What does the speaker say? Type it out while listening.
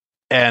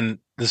And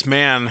this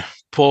man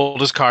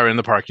pulled his car in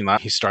the parking lot.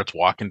 He starts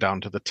walking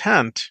down to the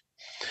tent,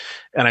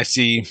 and I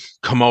see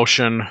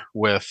commotion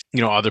with,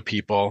 other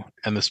people.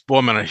 And this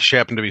woman, she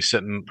happened to be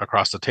sitting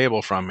across the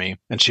table from me,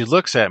 and she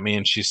looks at me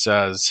and she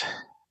says,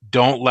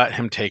 "Don't let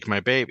him take my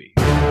baby."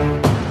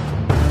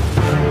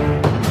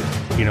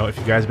 If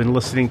you guys have been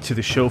listening to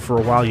the show for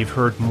a while, you've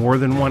heard more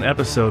than one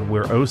episode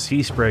where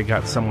OC spray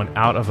got someone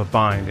out of a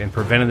bind and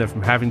prevented them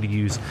from having to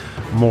use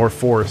more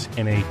force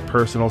in a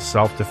personal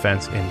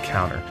self-defense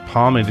encounter.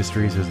 Palm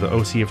Industries is the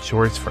OC of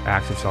choice for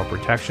active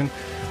self-protection.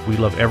 We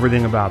love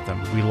everything about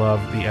them. We love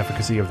the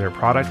efficacy of their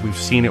product. We've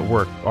seen it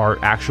work. Our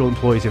actual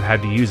employees have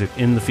had to use it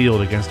in the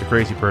field against a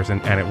crazy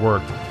person, and it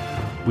worked.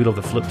 We love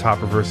the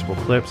flip-top reversible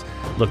clips.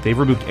 Look, they've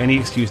removed any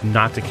excuse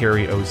not to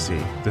carry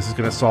OC. This is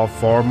going to solve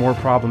far more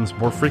problems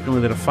more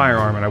frequently than a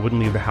firearm, and I wouldn't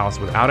leave the house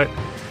without it.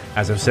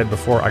 As I've said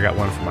before, I got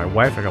one for my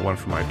wife. I got one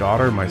for my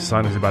daughter. My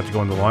son, who's about to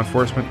go into law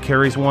enforcement,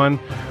 carries one.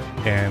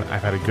 And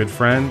I've had a good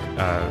friend,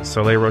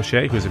 Soleil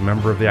Rocher, who's a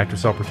member of the Active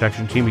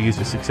Self-Protection Team, who used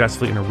it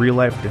successfully in a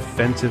real-life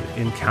defensive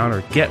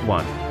encounter. Get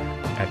one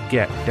at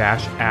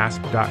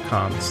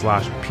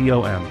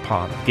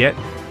get-asp.com/POM.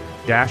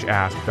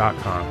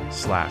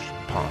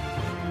 Get-asp.com/POM.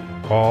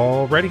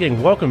 Alrighty,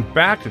 gang, welcome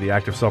back to the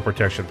Active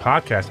Self-Protection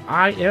Podcast.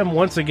 I am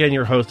once again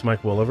your host,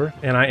 Mike Williver,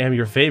 and I am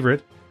your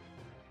favorite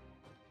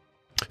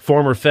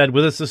former Fed.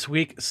 With us this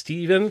week,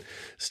 Steven.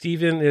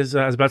 Steven is,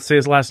 I was about to say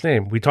his last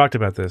name. We talked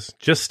about this.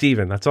 Just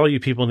Steven. That's all you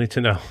people need to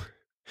know.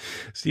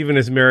 Steven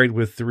is married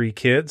with 3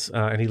 kids,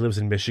 and he lives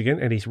in Michigan,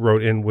 and he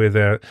wrote in with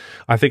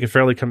I think a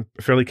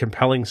fairly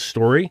compelling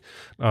story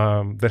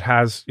that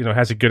has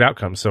a good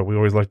outcome. So we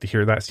always like to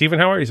hear that. Steven,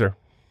 how are you, sir?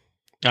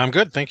 I'm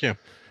good, thank you.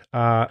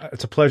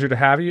 It's a pleasure to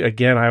have you.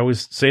 Again, I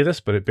always say this,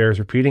 but it bears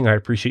repeating. I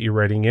appreciate you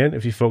writing in.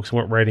 If you folks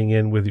weren't writing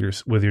in with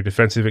your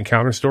defensive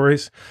encounter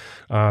stories,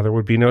 there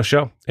would be no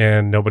show,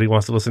 and nobody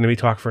wants to listen to me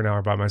talk for an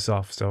hour by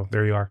myself. So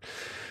there you are.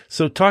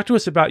 So talk to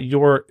us about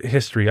your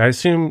history. I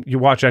assume you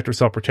watch active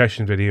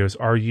self-protection videos.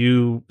 Are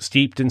you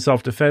steeped in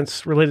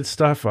self-defense related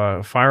stuff?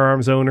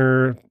 Firearms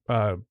owner,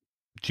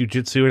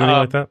 jiu-jitsu, anything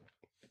like that?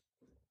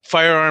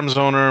 Firearms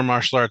owner,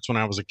 martial arts when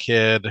I was a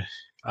kid.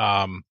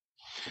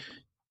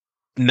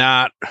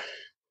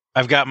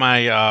 I've got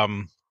my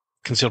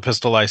concealed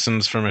pistol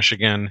license for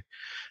Michigan,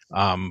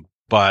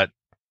 but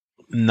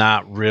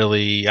not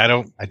really. I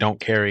don't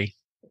carry.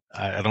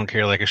 I don't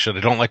carry like I should.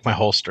 I don't like my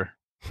holster.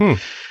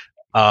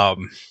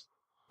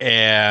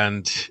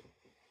 And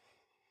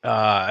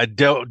I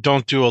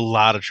don't do a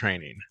lot of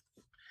training.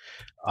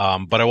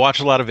 But I watch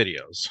a lot of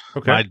videos.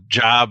 Okay.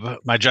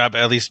 My job,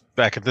 at least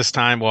back at this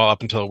time, well,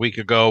 up until a week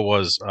ago,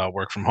 was a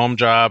work from home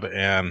job,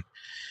 and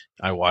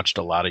I watched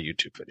a lot of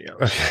YouTube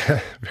videos.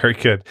 Okay. Very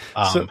good.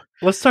 So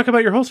let's talk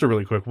about your holster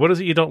really quick. What is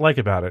it you don't like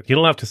about it? You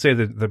don't have to say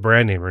the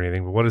brand name or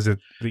anything, but what is it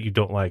that you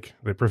don't like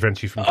that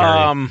prevents you from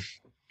carrying?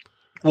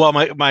 Well,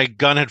 my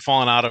gun had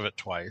fallen out of it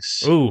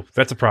twice. Ooh,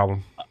 that's a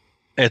problem.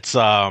 It's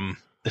a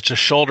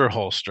shoulder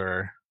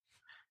holster,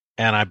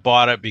 and I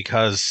bought it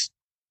because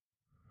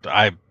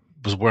I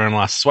was wearing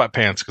lots of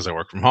sweatpants because I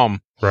work from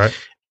home. Right.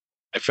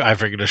 I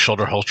figured a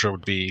shoulder holster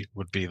would be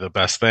the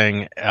best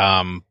thing.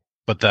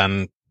 But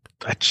then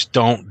I just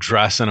don't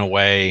dress in a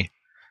way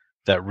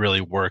that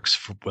really works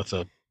with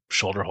a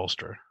shoulder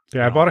holster.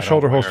 Yeah, I bought a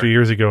shoulder holster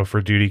years ago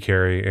for duty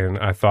carry, and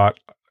I thought,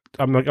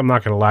 I'm not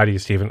going to lie to you,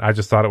 Stephen. I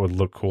just thought it would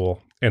look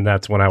cool, and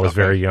that's when I was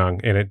very young,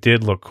 and it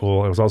did look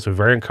cool. It was also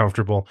very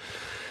uncomfortable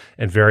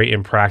and very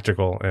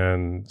impractical,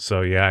 and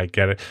so yeah, I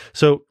get it.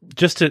 So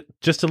just to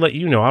let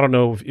you know, I don't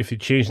know if you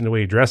changed in the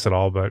way you dress at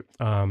all, but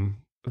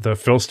the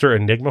Filster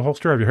Enigma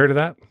holster, have you heard of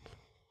that?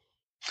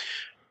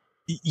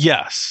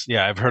 Yes.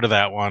 Yeah, I've heard of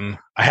that one.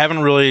 I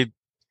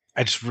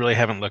just really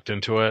haven't looked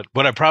into it.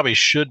 What I probably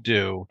should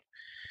do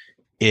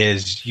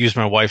is use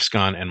my wife's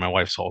gun and my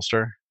wife's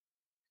holster,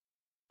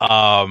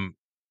 and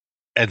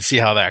see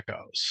how that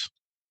goes.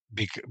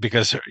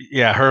 Because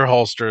her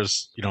holster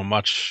is,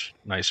 much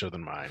nicer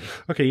than mine.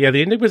 Okay. Yeah.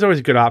 The Enigma is always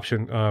a good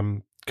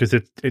option. Because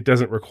it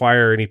doesn't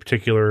require any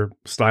particular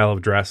style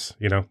of dress.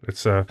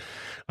 It's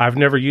I've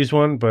never used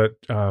one, but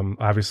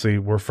obviously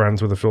we're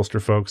friends with the Filster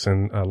folks,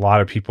 and a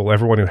lot of people,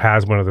 everyone who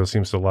has one of those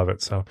seems to love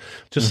it. So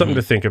just something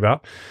to think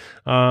about.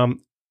 And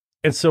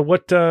so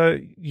what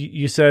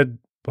you said,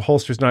 the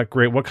holster's not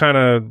great. What kind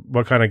of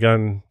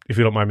gun, if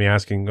you don't mind me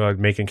asking,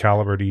 make and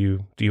caliber do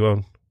you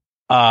own?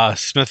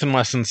 Smith &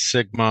 Wesson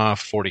Sigma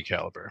 40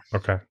 caliber.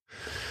 Okay.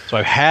 So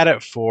I've had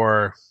it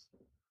for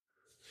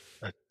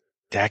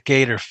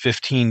decade or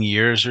 15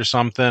 years or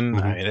something.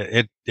 Mm-hmm. I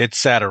mean, it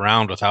sat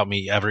around without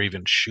me ever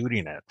even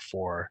shooting it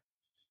for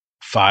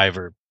 5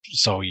 or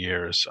so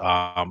years.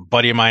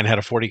 Buddy of mine had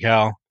a 40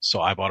 cal, so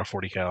I bought a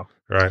 40 cal.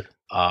 Right.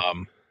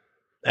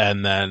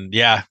 And then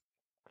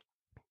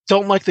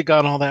don't like the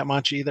gun all that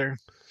much either.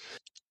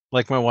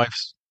 Like my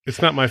wife's.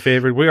 It's not my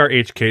favorite. We are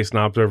HK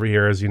snobs over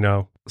here, as you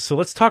know. So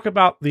let's talk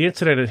about the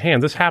incident at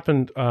hand. This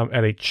happened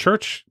at a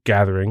church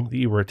gathering that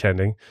you were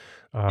attending.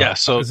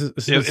 So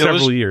this is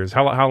several years.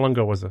 How long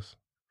ago was this?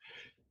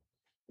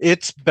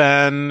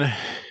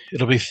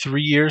 It'll be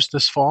 3 years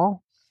this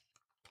fall.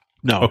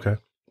 No, Okay.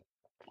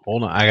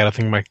 hold on. I got to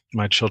think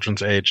my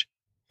children's age.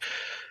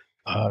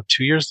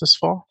 2 years this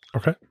fall.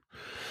 Okay.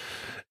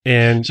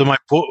 And So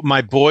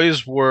my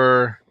boys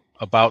were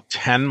about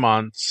 10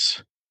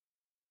 months.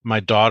 My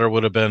daughter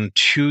would have been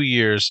 2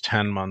 years,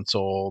 10 months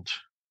old.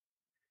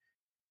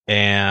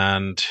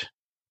 And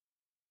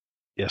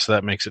yes,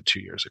 that makes it 2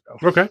 years ago.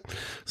 okay.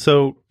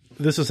 So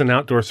this is an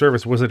outdoor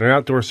service. Was it an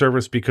outdoor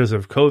service because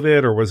of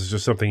COVID, or was it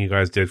just something you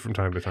guys did from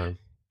time to time?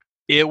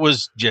 It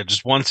was, yeah,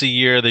 just once a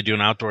year. They do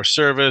an outdoor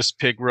service,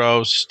 pig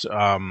roast,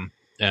 and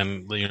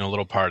a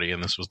little party,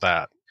 and this was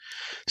that.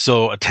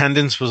 So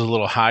attendance was a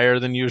little higher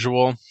than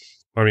usual.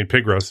 I mean,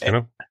 pig roast, you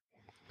know?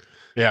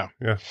 Yeah.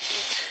 Yeah.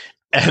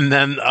 And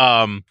then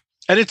and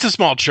it's a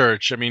small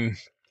church. I mean,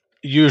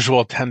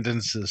 usual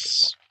attendance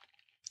is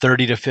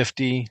 30 to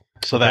 50.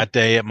 So Okay. that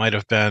day it might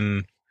have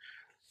been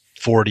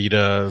 40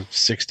 to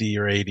 60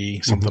 or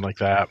 80, something like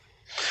that.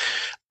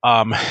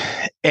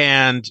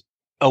 And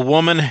a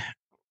woman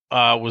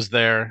was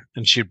there,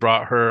 and she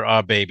brought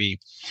her baby.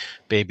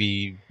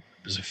 Baby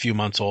was a few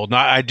months old.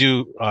 Now, I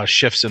do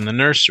shifts in the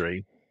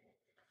nursery.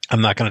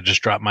 I'm not going to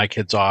just drop my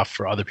kids off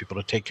for other people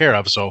to take care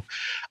of. So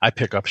I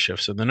pick up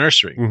shifts in the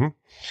nursery. Mm-hmm.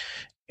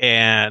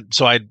 And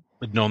so I'd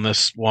known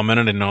this woman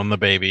and I'd known the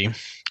baby,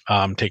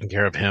 taking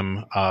care of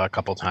him a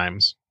couple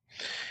times.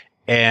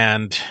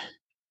 And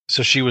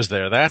so she was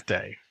there that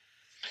day.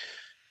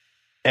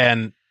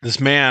 And this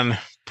man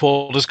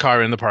pulled his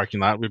car in the parking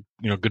lot. We,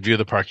 good view of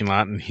the parking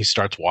lot, and he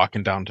starts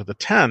walking down to the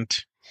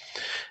tent.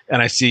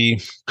 And I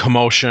see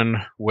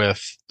commotion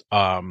with,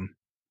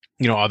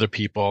 other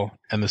people.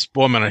 And this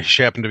woman,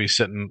 she happened to be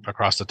sitting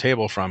across the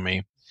table from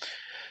me.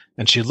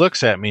 And she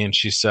looks at me and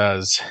she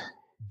says,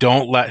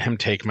 "Don't let him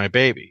take my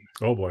baby."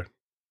 Oh boy.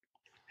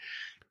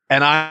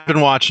 And I've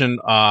been watching,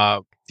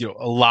 a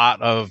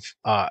lot of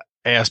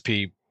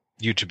ASP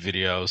YouTube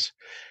videos.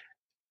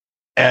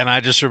 And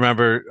I just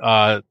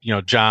remember,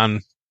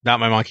 John, not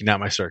my monkey, not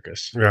my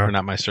circus, Yeah. or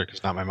not my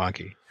circus, not my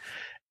monkey.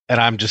 And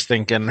I'm just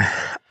thinking,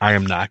 I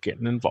am not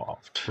getting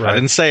involved. Right. I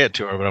didn't say it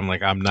to her, but I'm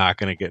like, I'm not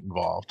going to get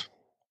involved.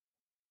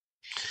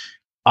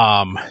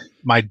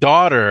 My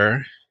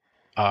daughter,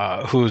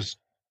 who's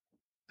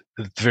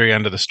at the very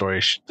end of the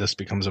story, this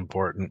becomes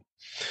important.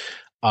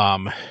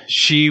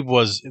 She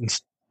was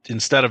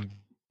instead of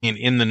being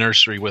in the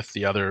nursery with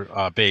the other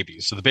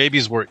babies. So the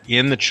babies were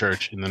in the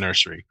church in the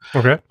nursery.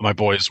 Okay. My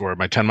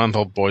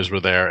 10-month-old boys were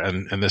there,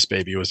 and this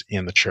baby was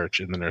in the church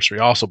in the nursery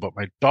also. But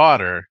my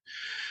daughter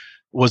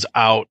was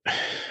out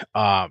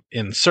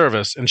in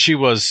service, and she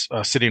was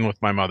sitting with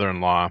my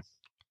mother-in-law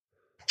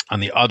on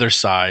the other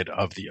side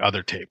of the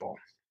other table.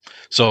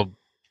 So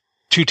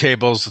 2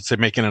 tables, let's say,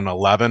 making an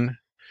 11,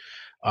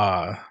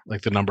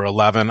 like the number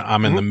 11.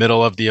 I'm in the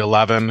middle of the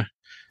 11.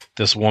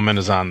 This woman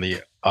is on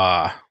the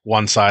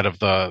one side of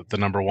the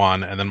number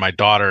 1, and then my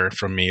daughter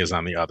from me is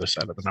on the other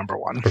side of the number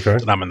 1. Okay.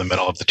 And I'm in the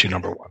middle of the 2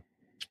 number 1.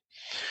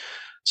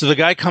 So the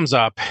guy comes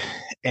up,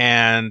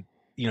 and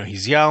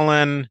he's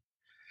yelling,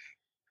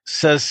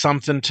 says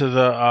something to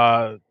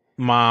the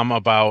mom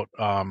about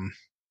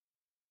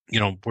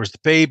where's the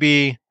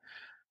baby,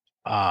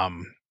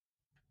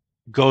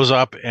 goes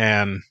up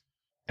and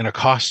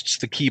accosts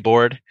the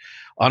keyboard,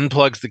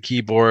 unplugs the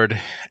keyboard,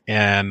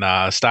 and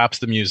stops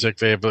the music.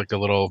 They have like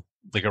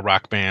a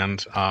rock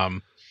band.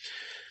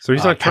 So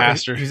he's not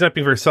pastor. He's not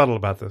being very subtle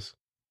about this.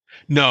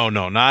 No,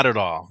 not at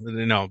all.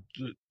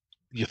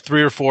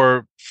 3 or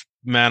 4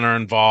 men are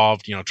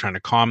involved, trying to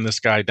calm this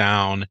guy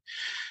down.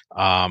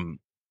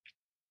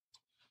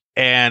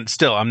 And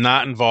still, I'm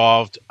not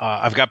involved.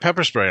 I've got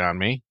pepper spray on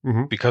me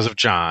because of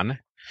John.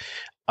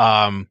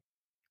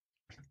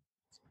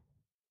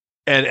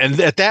 And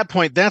at that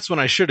point, that's when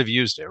I should have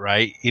used it,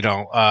 right?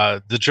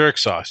 The jerk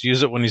sauce.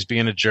 Use it when he's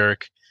being a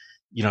jerk.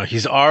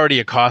 He's already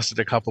accosted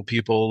a couple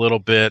people a little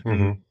bit,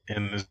 and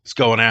is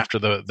going after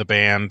the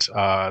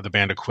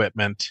band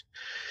equipment.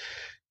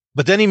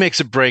 But then he makes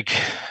a break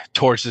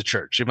towards the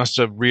church. He must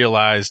have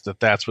realized that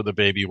that's where the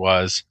baby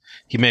was.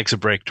 He makes a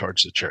break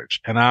towards the church,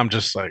 and I'm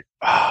just like,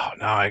 oh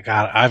no,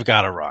 I've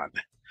got to run.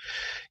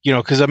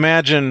 Because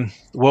imagine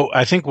what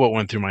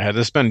went through my head.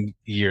 It's been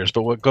years,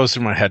 but what goes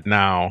through my head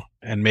now,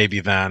 and maybe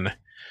then,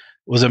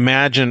 was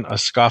imagine a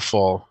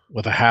scuffle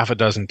with a half a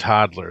dozen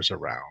toddlers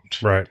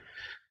around. Right.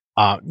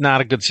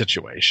 Not a good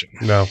situation.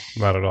 No,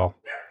 not at all.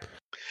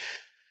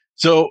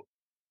 So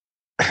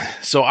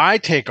I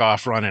take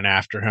off running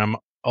after him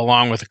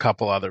along with a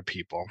couple other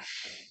people.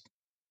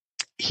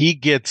 He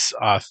gets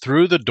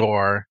through the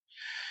door,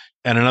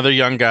 and another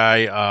young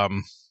guy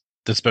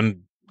that's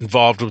been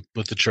involved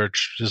with the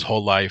church his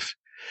whole life,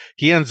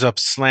 he ends up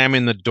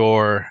slamming the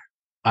door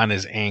on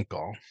his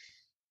ankle.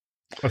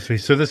 Okay,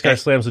 so this guy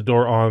slams the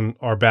door on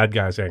our bad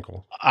guy's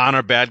ankle. On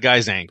our bad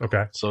guy's ankle.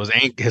 Okay. So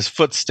his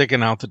foot's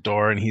sticking out the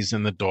door, and he's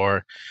in the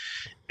door.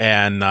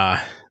 And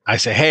I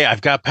say, "Hey,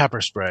 I've got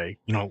pepper spray.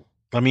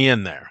 Let me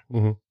in there."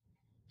 Mm-hmm.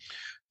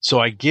 So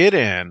I get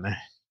in,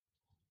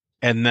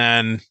 and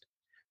then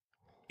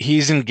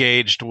he's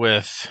engaged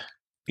with,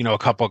 a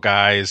couple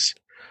guys,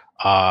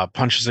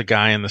 punches a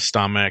guy in the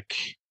stomach,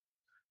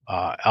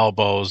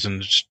 elbows,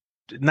 and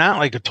not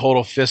like a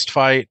total fist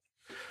fight,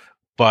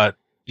 but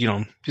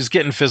he's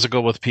getting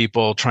physical with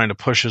people, trying to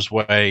push his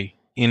way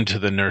into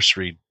the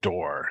nursery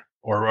door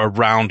or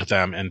around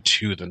them and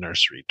to the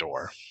nursery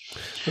door.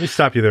 Let me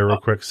stop you there real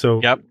quick. So,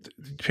 Yep.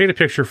 paint a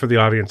picture for the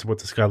audience of what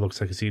this guy looks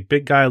like. Is he a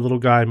big guy, little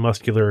guy,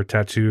 muscular,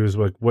 tattoos?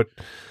 Like what?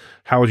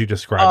 How would you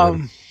describe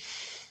him?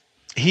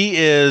 He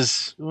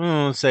is,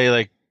 let's say,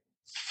 like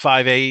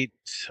 5'8",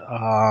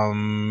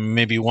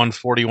 maybe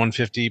 140,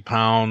 150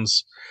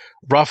 pounds,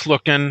 rough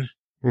looking.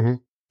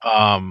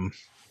 Mm-hmm.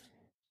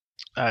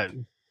 Uh,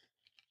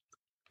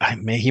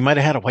 he might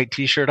have had a white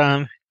T-shirt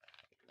on,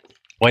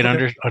 white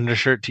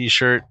undershirt,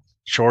 T-shirt,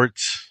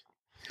 shorts,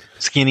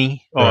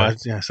 skinny. Oh, right.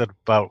 I said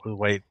about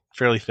white,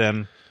 fairly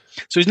thin.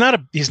 So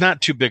he's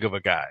not too big of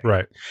a guy,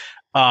 right?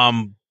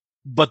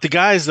 But the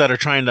guys that are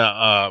trying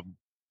to,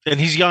 and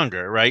he's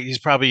younger, right? He's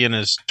probably in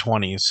his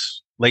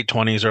 20s, late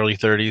 20s, early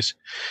 30s.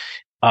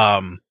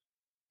 But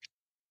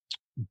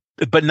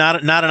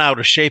not an out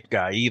of shape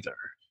guy either.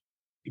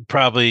 He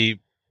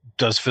probably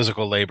does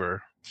physical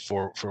labor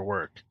for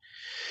work.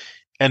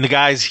 And the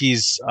guys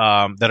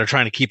that are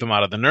trying to keep him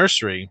out of the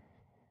nursery,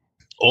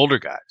 older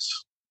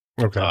guys,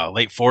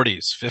 late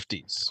 40s,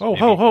 50s. Oh,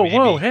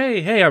 whoa!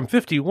 Hey! I'm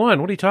 51.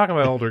 What are you talking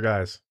about, older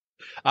guys?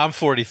 I'm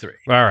 43.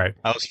 All right,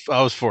 I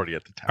was 40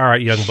 at the time. All right,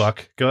 young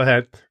buck, go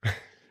ahead.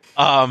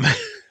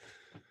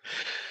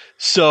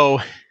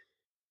 So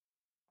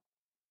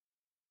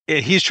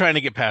he's trying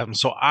to get past him.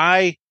 So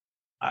I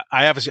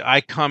obviously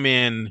I come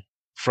in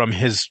from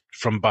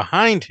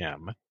behind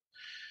him.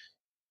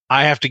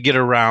 I have to get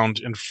around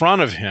in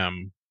front of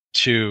him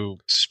to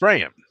spray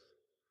him.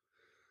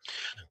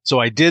 So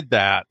I did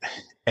that,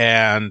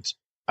 and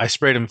I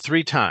sprayed him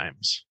 3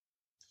 times.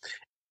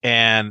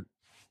 And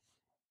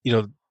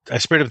I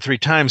sprayed him 3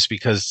 times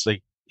because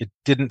like it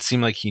didn't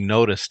seem like he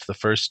noticed the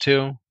first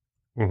 2.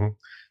 Mm-hmm.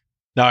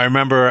 Now I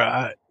remember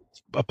a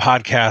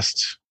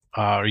podcast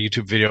or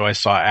YouTube video I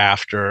saw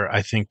after.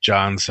 I think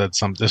John said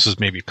something. This was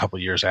maybe a couple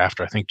years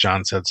after. I think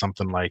John said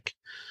something like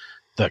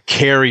the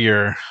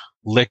carrier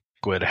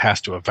liquid has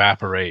to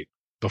evaporate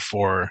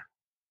before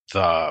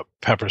the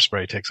pepper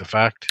spray takes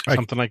effect.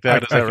 Something like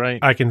that. Is that right?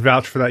 I can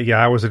vouch for that. Yeah,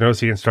 I was an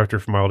OC instructor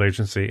for my old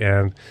agency,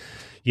 and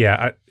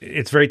yeah,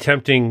 it's very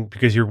tempting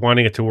because you're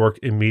wanting it to work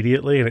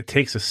immediately, and it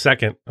takes a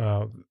second.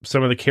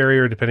 Some of the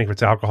carrier, depending if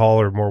it's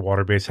alcohol or more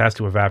water-based, has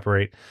to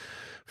evaporate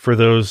for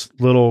those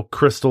little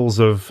crystals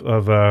of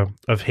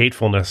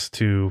hatefulness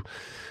to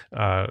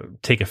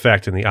take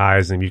effect in the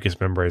eyes and mucous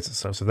membranes and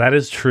stuff. So that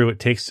is true. It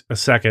takes a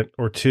second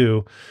or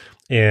 2,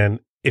 and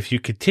if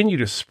you continue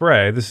to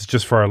spray, this is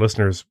just for our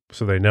listeners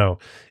so they know.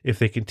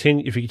 If you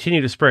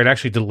continue to spray, it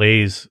actually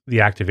delays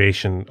the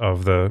activation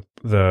of the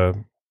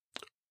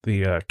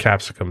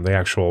capsicum, the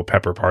actual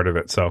pepper part of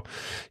it. So,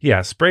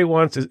 yeah, spray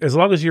once. As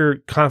long as you're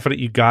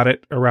confident you got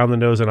it around the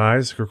nose and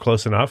eyes or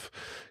close enough,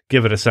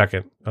 give it a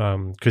second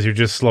because you're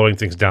just slowing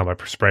things down by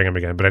spraying them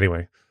again. But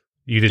anyway,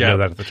 you didn't know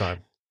that at the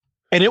time.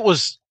 And it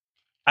was,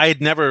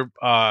 I'd never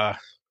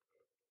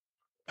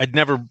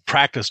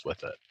practiced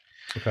with it.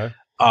 Okay.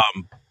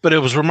 But it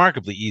was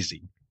remarkably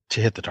easy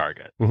to hit the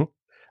target. Mm-hmm.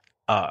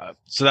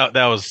 So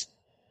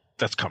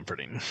that's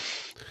comforting.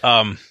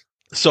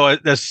 So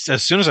as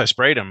soon as I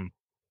sprayed him,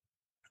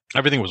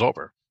 everything was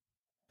over.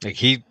 Like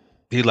he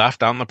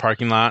left out in the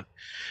parking lot.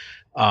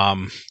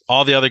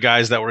 All the other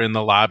guys that were in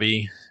the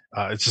lobby,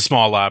 it's a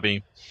small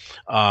lobby.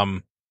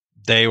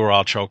 They were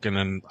all choking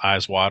and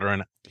eyes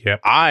watering.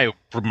 Yep. I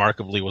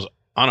remarkably was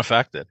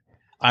unaffected.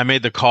 I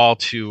made the call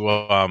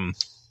to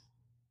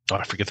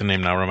I forget the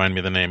name now. Remind me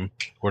of the name.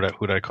 Who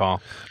did I call?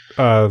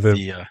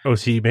 The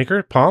OC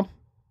maker, Palm?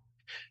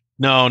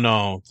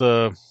 No,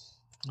 the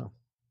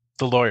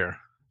lawyer.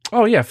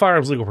 Oh yeah,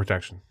 Firearms Legal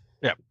Protection.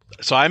 Yeah.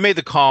 So I made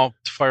the call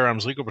to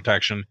Firearms Legal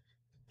Protection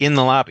in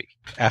the lobby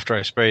after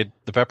I sprayed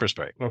the pepper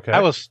spray.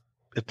 Okay.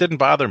 It didn't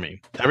bother me.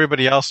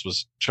 Everybody else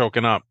was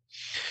choking up.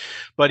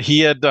 But he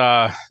had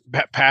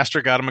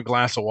Pastor got him a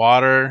glass of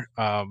water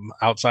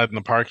outside in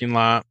the parking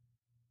lot.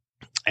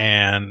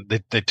 And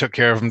they took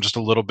care of him just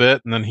a little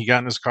bit, and then he got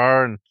in his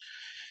car and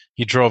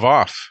he drove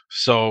off.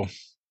 So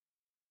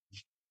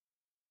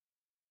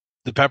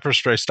the pepper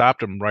spray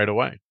stopped him right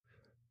away.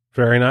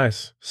 Very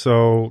nice.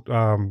 So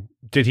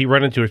did he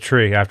run into a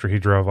tree after he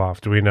drove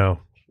off? Do we know?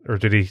 Or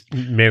did he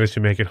manage to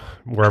make it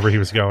wherever he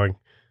was going?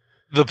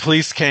 The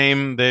police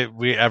came.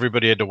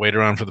 Everybody had to wait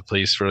around for the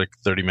police for like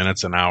 30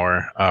 minutes, an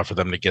hour for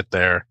them to get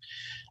there.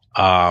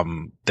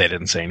 They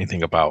didn't say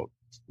anything about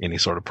any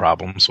sort of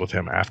problems with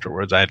him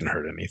afterwards. I hadn't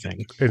heard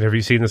anything. And have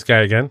you seen this guy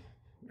again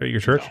at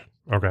your church?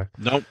 No. Okay.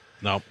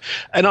 Nope.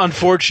 And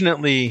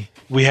unfortunately,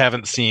 we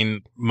haven't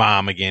seen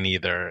Mom again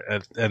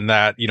either. And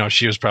that,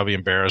 she was probably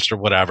embarrassed or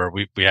whatever.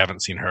 We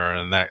haven't seen her,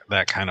 and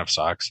that kind of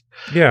sucks.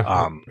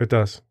 Yeah, it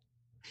does.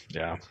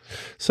 Yeah.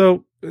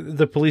 So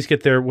the police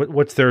get there.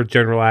 What's their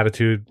general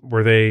attitude?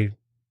 Were they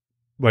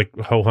like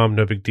ho-hum,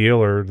 no big deal,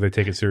 or did they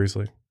take it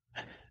seriously?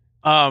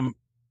 So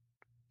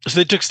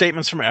they took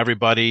statements from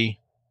everybody.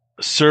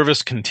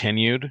 Service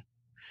continued,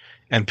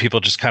 and people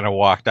just kind of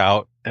walked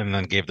out and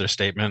then gave their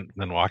statement, and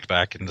then walked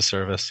back into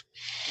service.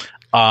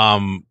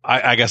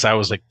 I guess I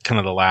was like kind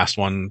of the last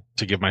one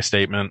to give my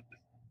statement,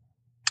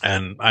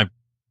 and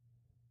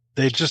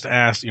they just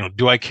asked,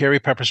 do I carry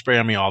pepper spray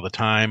on me all the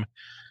time?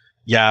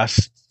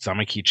 Yes, it's on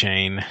my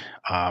keychain.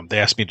 They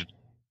asked me to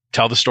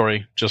tell the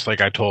story, just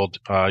like I told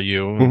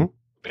you, Mhm.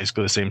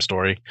 basically the same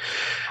story.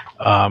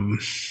 I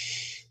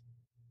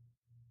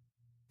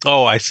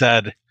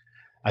said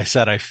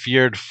I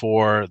feared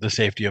for the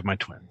safety of my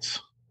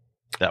twins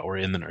that were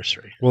in the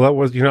nursery.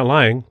 Well, you're not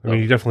lying. I mean,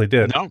 you definitely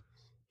did.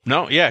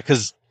 No, yeah,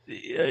 because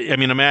I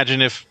mean,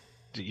 imagine if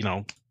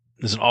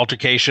there's an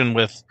altercation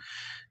with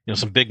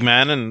some big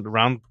men and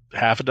around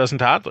half a dozen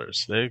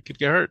toddlers, they could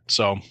get hurt.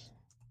 So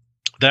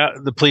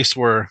the police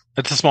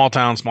it's a small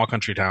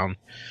country town,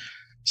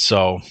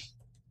 so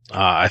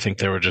I think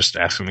they were just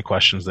asking the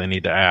questions they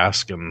need to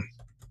ask, and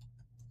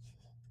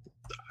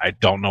I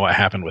don't know what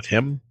happened with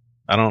him.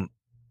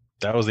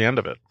 That was the end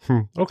of it.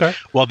 Okay.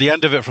 Well, the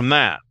end of it from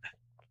that.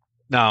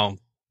 Now,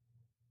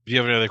 if you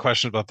have any other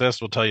questions about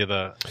this, we'll tell you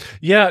the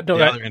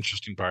other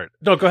interesting part.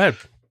 No, go ahead.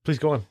 Please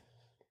go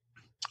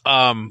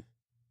on.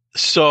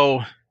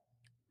 So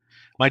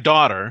my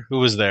daughter, who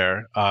was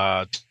there,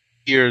 10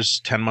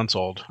 months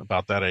old,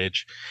 about that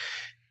age,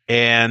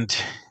 and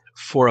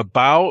for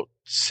about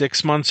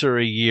 6 months or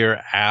a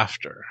year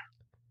after,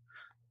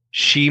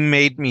 she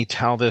made me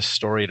tell this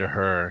story to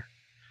her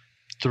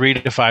 3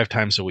 to 5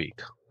 times a week,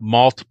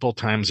 multiple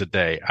times a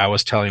day. I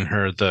was telling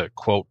her the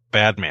quote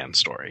bad man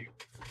story.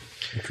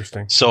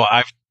 Interesting. So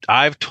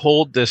I've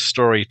told this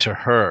story to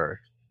her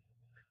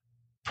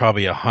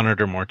probably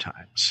 100 or more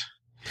times,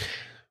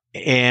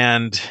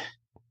 and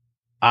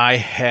I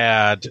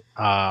had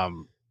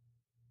I'm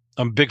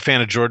a big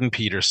fan of Jordan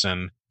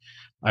Peterson.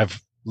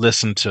 I've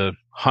listened to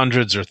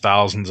hundreds or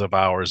thousands of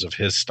hours of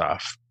his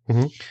stuff,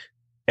 mm-hmm.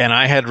 and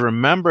I had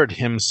remembered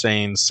him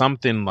saying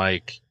something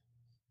like,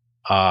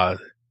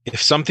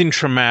 if something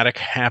traumatic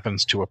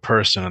happens to a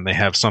person and they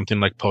have something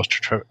like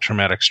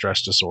post-traumatic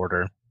stress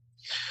disorder,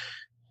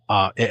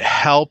 it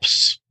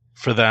helps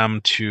for them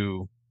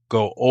to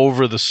go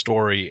over the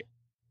story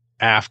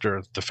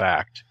after the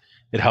fact.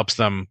 It helps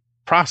them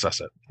process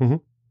it. Mm-hmm.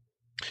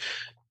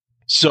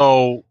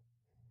 So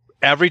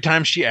every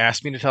time she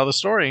asked me to tell the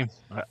story,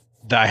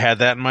 I had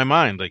that in my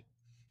mind. Like,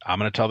 I'm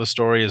going to tell the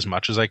story as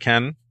much as I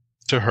can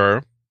to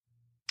her.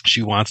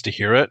 She wants to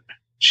hear it.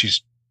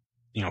 She's,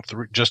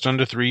 just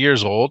under 3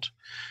 years old.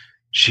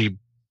 She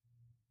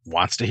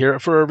wants to hear it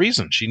for a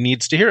reason. She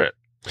needs to hear it.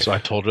 So I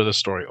told her the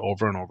story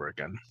over and over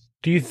again.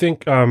 Do you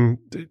think, do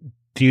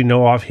you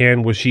know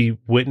offhand, was she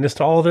witness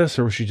to all of this,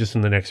 or was she just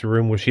in the next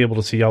room? Was she able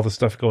to see all the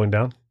stuff going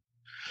down?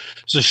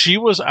 So she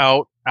was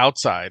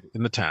outside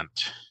in the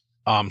tent.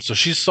 So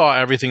she saw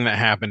everything that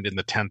happened in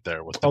the tent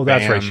there with the bands.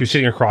 That's right. She was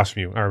sitting across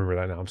from you. I remember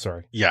that now. I'm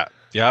sorry. Yeah.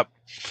 Yep.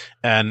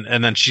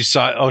 And then she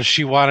saw,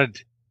 she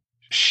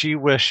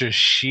wishes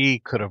she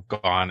could have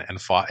gone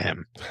and fought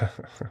him.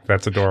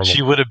 That's adorable.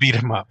 She would have beat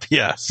him up.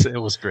 Yes, it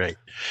was great.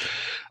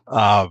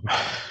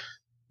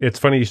 It's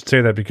funny you should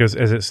say that, because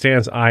as it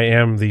stands, I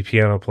am the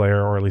piano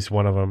player, or at least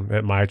one of them,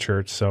 at my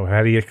church. So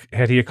had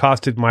he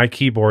accosted my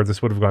keyboard,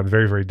 this would have gone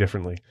very, very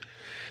differently.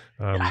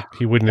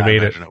 He wouldn't have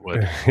made it.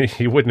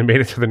 He wouldn't have made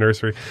it to the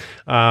nursery.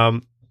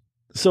 So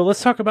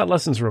let's talk about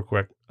lessons real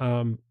quick.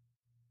 I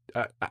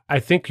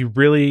think you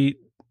really,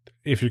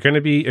 if you're going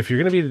to be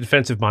the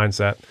defensive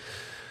mindset,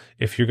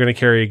 if you're going to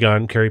carry a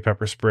gun, carry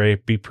pepper spray,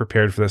 be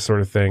prepared for this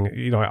sort of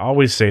thing. I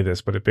always say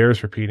this, but it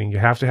bears repeating. You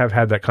have to have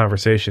had that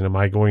conversation. Am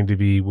I going to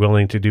be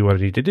willing to do what I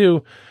need to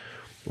do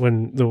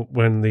when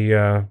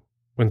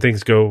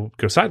things go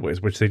sideways,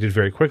 which they did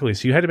very quickly.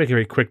 So you had to make a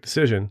very quick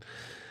decision.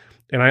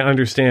 And I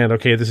understand,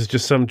 okay, this is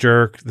just some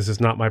jerk. This is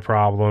not my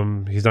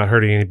problem. He's not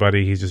hurting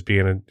anybody. He's just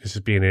being an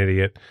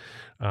idiot.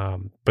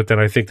 But then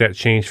I think that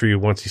changed for you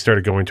once you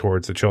started going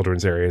towards the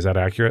children's area. Is that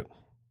accurate?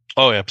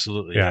 Oh,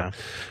 absolutely. Yeah.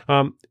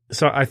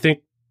 So I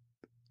think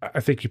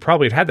you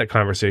probably had that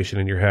conversation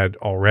in your head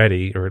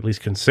already, or at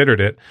least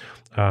considered it,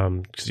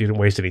 because you didn't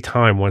waste any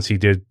time once he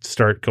did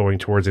start going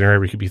towards an area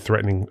where he could be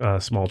threatening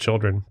small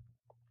children.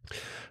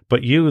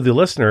 But you, the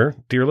listener,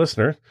 dear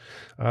listener,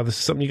 this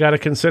is something you got to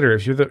consider.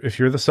 If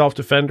you're the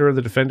self-defender or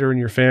the defender in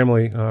your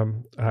family,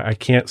 I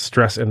can't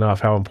stress enough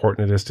how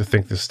important it is to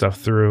think this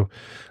stuff through.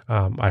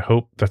 I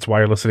hope that's why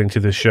you're listening to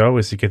this show,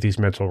 is to get these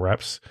mental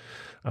reps.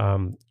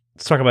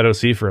 Let's talk about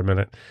OC for a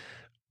minute.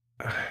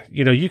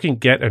 You can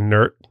get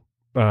inert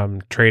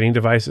training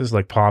devices,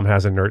 like Palm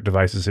has inert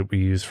devices that we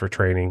use for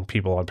training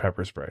people on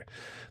pepper spray.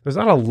 There's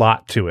not a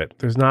lot to it.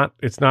 It's not,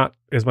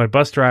 as my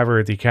bus driver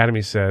at the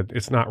academy said,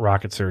 it's not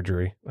rocket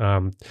surgery.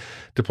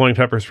 Deploying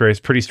pepper spray is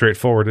pretty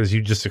straightforward, as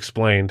you just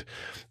explained.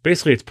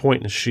 Basically, it's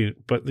point and shoot.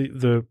 But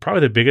the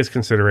probably the biggest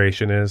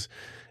consideration is,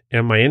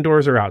 am I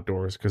indoors or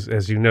outdoors? Because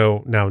as you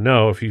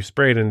know, if you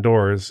spray it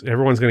indoors,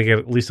 everyone's going to get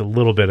at least a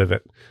little bit of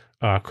it.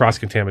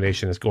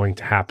 Cross-contamination is going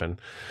to happen.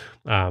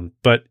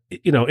 But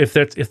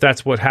if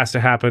that's what has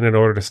to happen in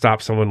order to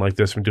stop someone like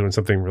this from doing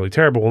something really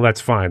terrible, well, that's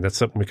fine. That's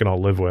something we can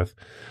all live with.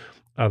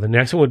 The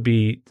next one would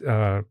be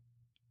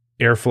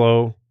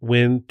airflow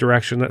wind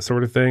direction, that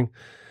sort of thing.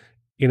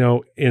 You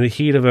know, in the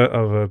heat of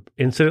a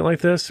incident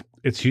like this,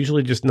 it's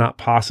usually just not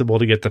possible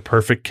to get the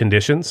perfect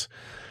conditions.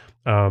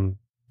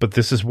 But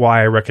this is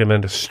why I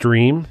recommend a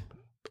stream,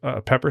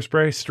 pepper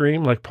spray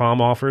stream like Palm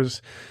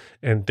offers,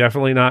 and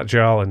definitely not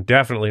gel, and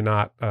definitely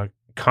not a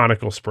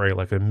conical spray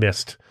like a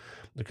mist,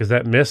 because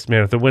that mist,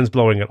 man, if the wind's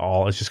blowing at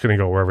all, it's just going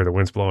to go wherever the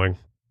wind's blowing.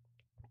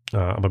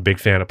 I'm a big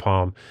fan of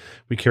Palm.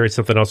 We carried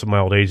something else with my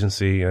old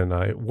agency, and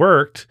it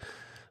worked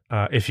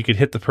if you could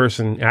hit the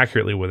person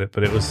accurately with it,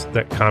 but it was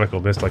that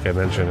conical mist, like I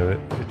mentioned,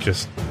 and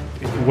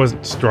it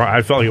wasn't strong.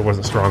 I felt like it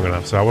wasn't strong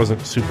enough, so I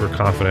wasn't super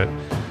confident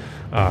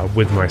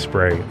with my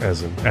spray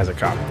as a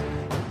cop.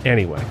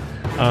 Anyway,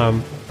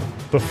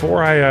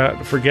 before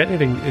I forget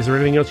anything, is there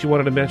anything else you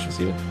wanted to mention,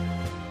 Steven?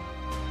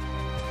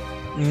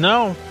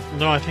 No,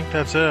 I think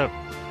that's it.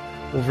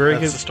 Well, very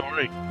That's good. the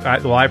story.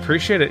 I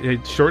appreciate it.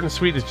 It's short and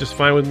sweet is just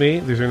fine with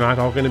me. These are not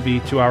all going to be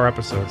 2-hour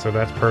episodes, so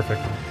that's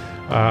perfect.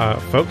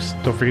 Folks,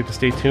 don't forget to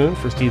stay tuned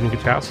for Stephen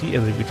Gutowski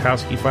and the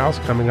Gutowski Files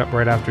coming up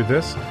right after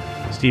this.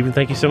 Stephen,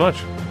 thank you so much.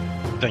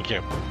 Thank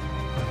you.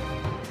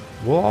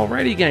 Well,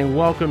 alrighty, gang.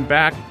 Welcome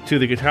back to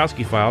the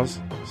Gutowski Files.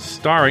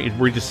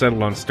 We just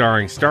settled on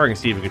starring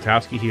Stephen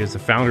Gutowski. He is the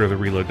founder of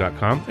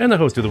TheReload.com and the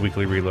host of the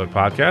Weekly Reload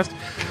podcast.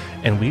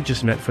 And we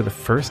just met for the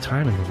first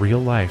time in real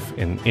life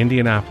in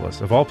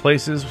Indianapolis. Of all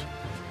places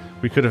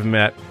we could have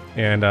met.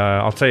 And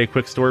I'll tell you a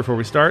quick story before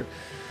we start.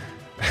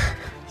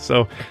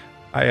 So,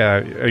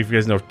 if you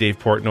guys know Dave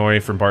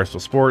Portnoy from Barstool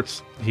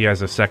Sports, he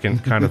has a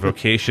second kind of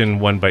vocation,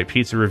 One Bite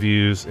Pizza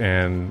Reviews,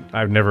 and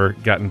I've never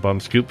gotten bum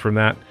scoop from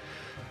that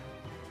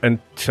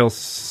until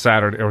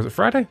Saturday. Or was it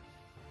Friday?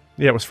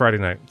 Yeah, it was Friday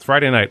night.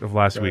 Friday night of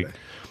last week.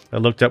 I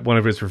looked up one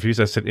of his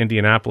reviews. I said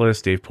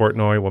Indianapolis, Dave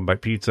Portnoy, One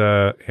Bite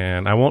Pizza,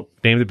 and I won't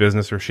name the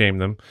business or shame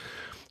them,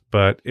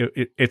 but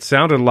it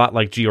sounded a lot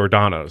like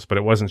Giordano's, but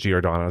it wasn't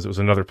Giordano's. It was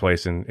another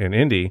place in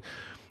Indy.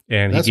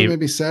 And that's what made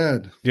me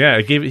sad.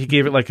 Yeah, he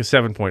gave it like a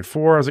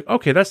 7.4. I was like,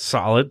 okay, that's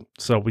solid.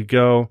 So we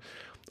go.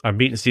 I'm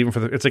meeting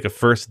Steven it's like a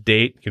first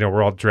date. You know,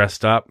 we're all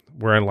dressed up,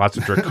 wearing lots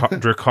of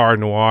Dracar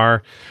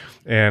Noir,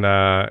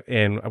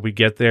 and we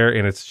get there,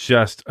 and it's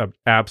just an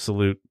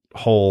absolute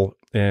hole.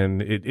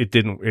 And it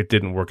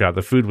didn't work out.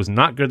 The food was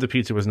not good. The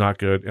pizza was not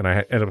good.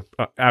 And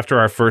after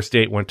our first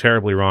date went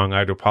terribly wrong, I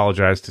had to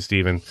apologize to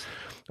Steven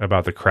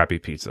about the crappy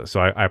pizza. So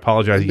I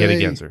apologize yet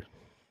again, sir.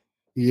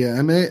 Yeah,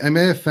 I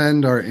may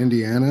offend our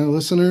Indiana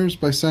listeners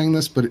by saying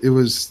this, but it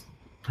was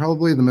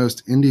probably the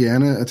most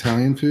Indiana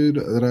Italian food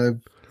that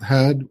I've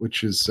had,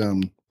 which is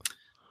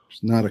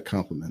not a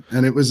compliment.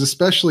 And it was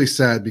especially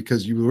sad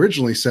because you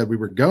originally said we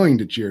were going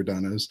to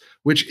Giordano's,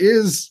 which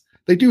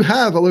they do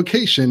have a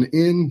location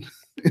in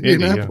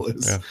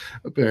Indianapolis, yeah.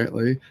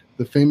 Apparently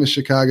the famous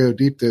Chicago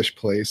deep dish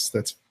place.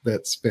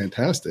 That's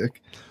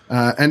fantastic.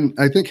 And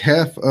I think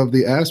half of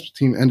the ASP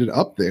team ended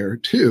up there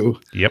too.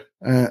 Yep.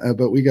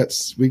 But we got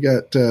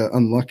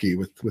unlucky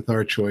with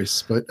our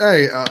choice. But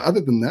hey,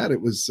 other than that, it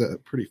was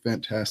pretty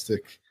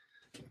fantastic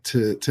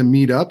to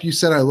meet up. You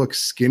said I look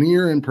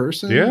skinnier in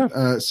person.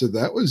 Yeah. So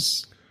that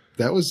was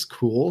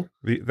cool.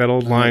 That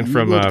old line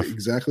from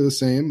exactly the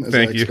same as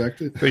I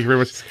expected. Thank you very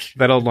much.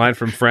 That old line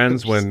from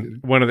Friends when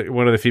one of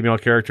the female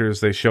characters,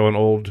 they show an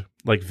old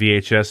like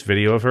VHS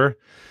video of her,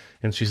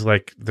 and she's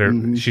like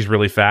she's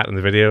really fat in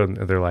the video, and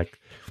they're like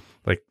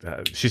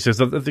she says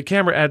the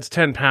camera adds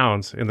 10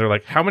 pounds, and they're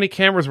like, how many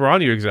cameras were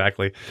on you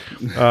exactly?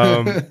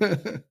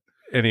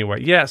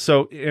 Anyway, yeah.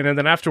 So and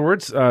then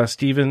afterwards,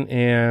 Stephen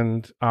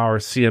and our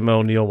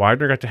CMO Neil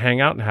Widener got to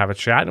hang out and have a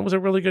chat, and it was a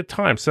really good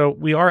time. So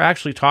we are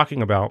actually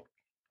talking about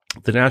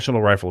the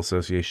National Rifle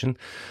Association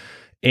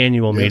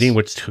annual meeting,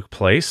 which took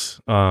place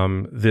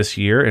this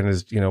year, and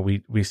as you know,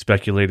 we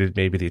speculated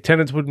maybe the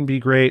attendance wouldn't be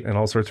great, and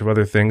all sorts of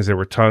other things. There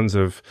were tons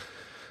of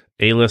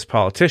A-list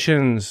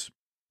politicians.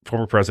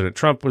 Former President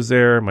Trump was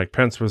there. Mike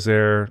Pence was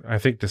there. I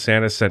think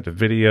DeSantis sent a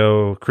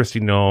video.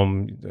 Kristi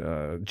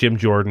Noem, Jim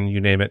Jordan,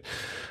 you name it.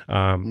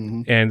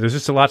 And there's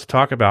just a lot to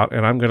talk about.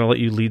 And I'm going to let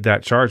you lead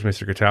that charge,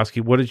 Mr.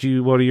 Gutowski. What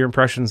are your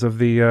impressions of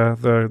the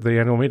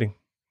annual meeting?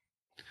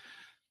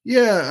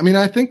 Yeah, I mean,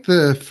 I think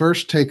the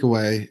first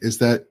takeaway is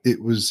that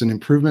it was an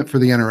improvement for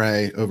the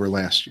NRA over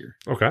last year.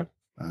 Okay.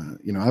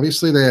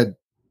 Obviously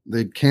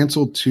they'd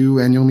canceled 2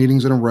 annual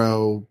meetings in a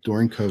row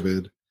during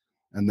COVID.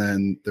 And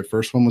then their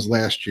first one was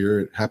last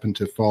year. It happened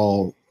to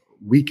fall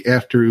week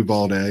after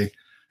Uvalde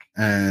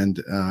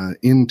and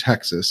in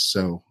Texas.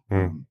 So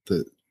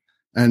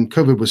and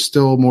COVID was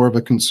still more of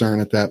a concern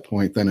at that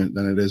point than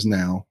it is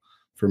now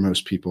for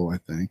most people, I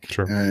think.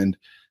 Sure. And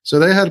so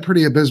they had a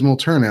pretty abysmal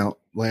turnout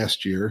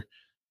last year.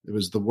 It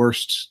was the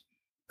worst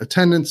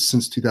attendance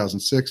since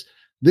 2006.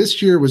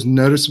 This year was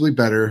noticeably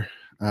better.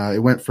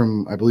 It went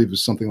from, I believe it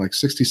was something like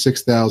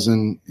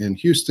 66,000 in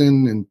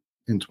Houston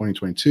in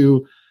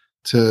 2022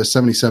 to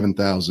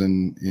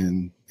 77,000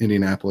 in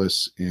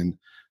Indianapolis in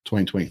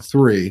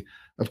 2023.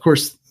 Of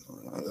course,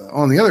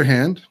 on the other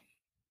hand,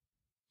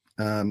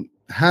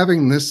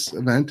 having this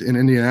event in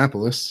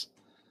Indianapolis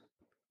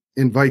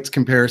invites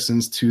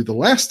comparisons to the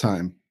last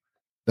time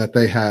that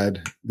they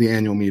had the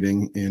annual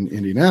meeting in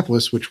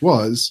Indianapolis, which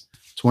was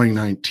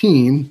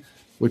 2019,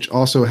 which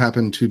also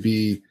happened to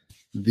be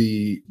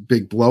the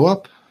big blow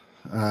up.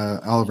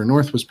 Oliver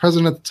North was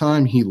president at the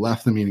time. He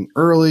left the meeting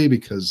early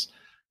because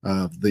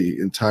of the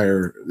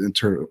entire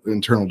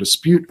internal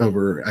dispute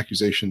over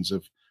accusations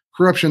of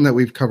corruption that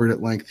we've covered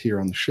at length here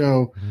on the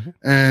show. Mm-hmm.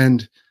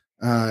 And,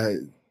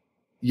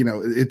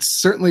 it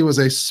certainly was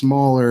a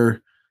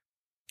smaller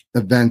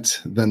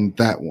event than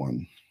that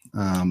one.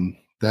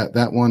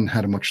 That one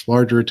had a much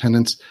larger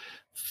attendance.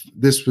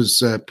 This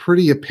was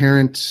pretty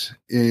apparent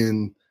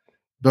in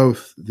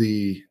both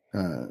the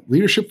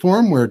leadership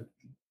forum, where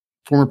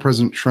former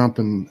President Trump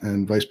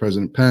and Vice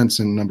President Pence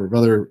and a number of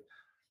other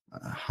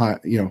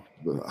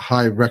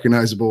high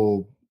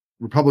recognizable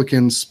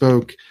Republicans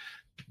spoke.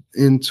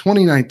 In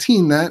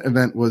 2019, that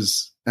event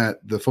was at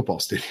the football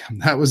stadium.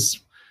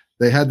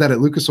 They had that at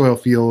Lucas Oil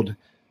Field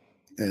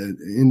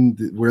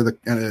where the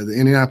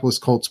Indianapolis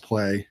Colts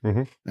play.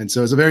 Mm-hmm. And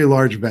so it's a very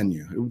large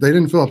venue. They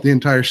didn't fill up the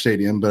entire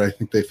stadium, but I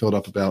think they filled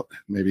up about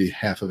maybe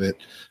half of it.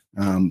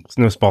 It's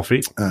no small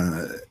feat.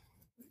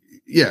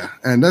 Yeah.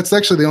 And that's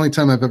actually the only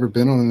time I've ever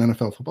been on an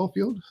NFL football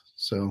field.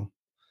 So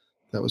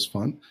that was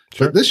fun.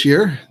 Sure. But this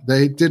year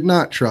they did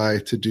not try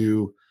to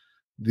do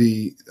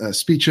the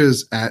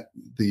speeches at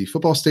the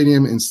football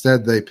stadium.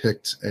 Instead, they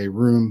picked a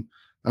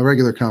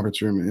regular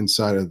conference room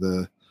inside of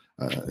a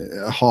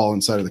hall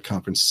inside of the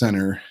conference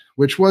center,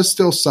 which was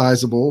still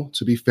sizable,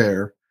 to be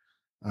fair,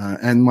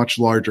 and much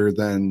larger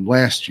than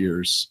last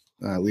year's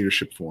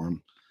leadership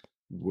forum.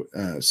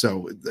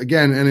 So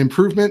again, an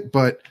improvement,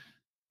 but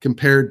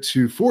compared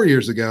to 4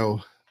 years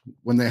ago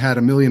when they had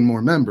 1 million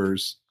more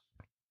members,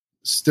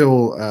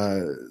 still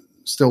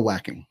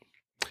lacking.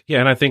 Yeah,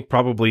 and I think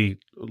probably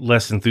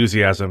less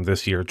enthusiasm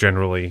this year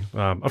generally.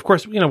 Of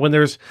course, when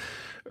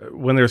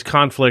there's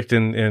conflict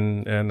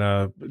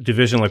and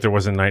division like there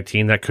was in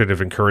 19, that could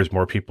have encouraged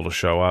more people to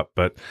show up.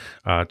 But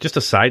just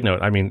a side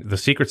note, I mean, the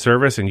Secret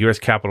Service and U.S.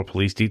 Capitol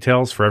Police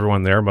details for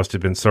everyone there must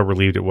have been so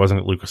relieved it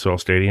wasn't at Lucas Oil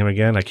Stadium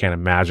again. I can't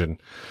imagine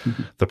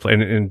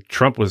and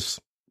Trump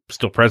was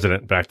still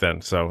president back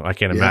then, so I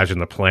can't imagine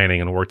the planning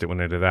and work that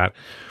went into that.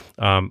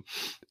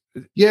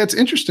 Yeah, it's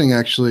interesting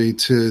actually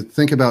to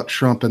think about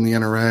Trump and the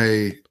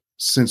NRA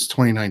since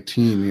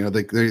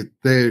 2019.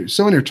 They're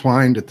so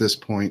intertwined at this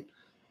point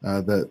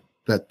that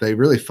they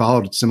really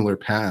followed similar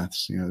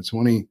paths.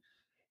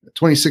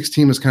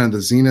 2016 was kind of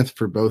the zenith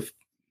for both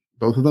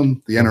of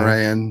them, the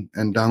NRA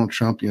and Donald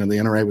Trump. The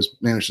NRA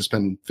managed to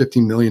spend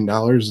 $15 million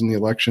in the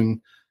election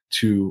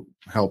to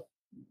help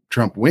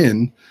Trump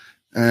win.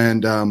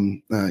 And,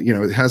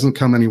 it hasn't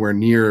come anywhere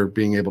near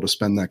being able to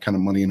spend that kind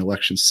of money in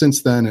elections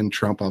since then. And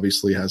Trump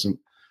obviously hasn't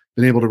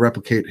been able to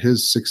replicate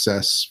his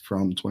success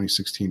from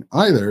 2016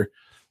 either.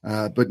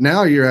 But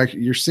now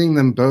you're seeing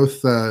them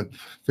both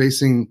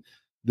facing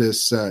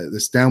this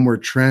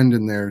downward trend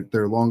in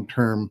their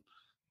long-term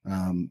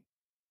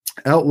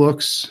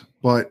outlooks,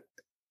 but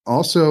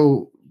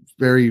also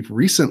very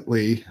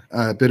recently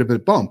a bit of a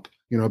bump,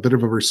 a bit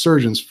of a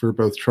resurgence for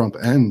both Trump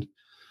and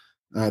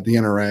the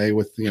NRA.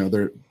 With the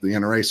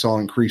NRA saw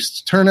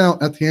increased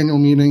turnout at the annual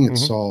meeting. It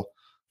saw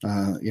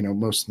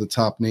most of the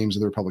top names of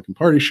the Republican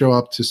Party show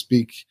up to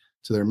speak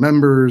to their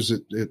members.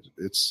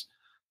 It's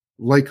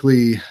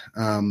likely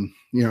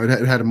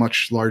it had a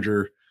much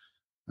larger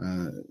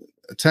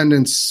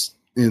attendance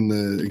in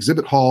the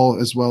exhibit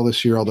hall as well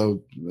this year, although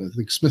I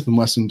think Smith &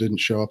 Wesson didn't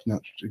show up.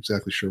 Not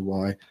exactly sure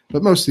why,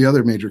 but most of the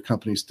other major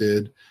companies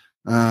did.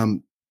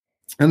 And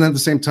then at the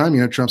same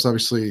time, Trump's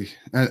obviously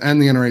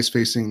and the NRA is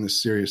facing this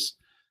serious.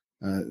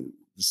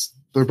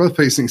 They're both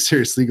facing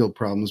serious legal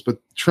problems, but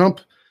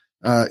Trump,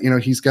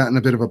 he's gotten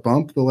a bit of a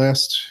bump the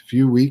last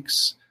few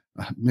weeks,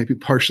 maybe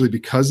partially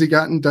because he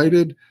got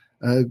indicted,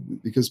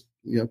 because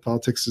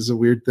politics is a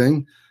weird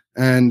thing,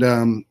 and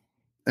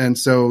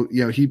so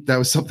that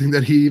was something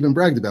that he even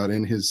bragged about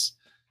in his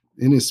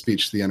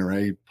speech to the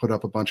NRA. He put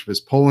up a bunch of his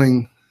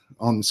polling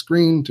on the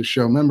screen to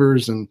show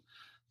members, and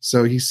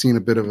so he's seen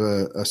a bit of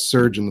a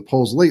surge in the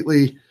polls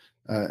lately,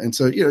 and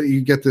so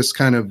you get this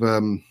kind of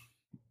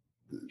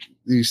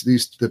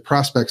the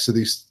prospects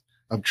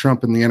of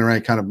Trump and the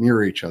NRA kind of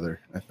mirror each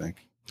other, I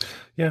think.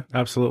 Yeah,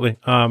 absolutely.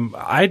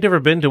 I'd never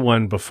been to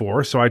one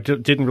before, so I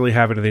didn't really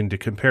have anything to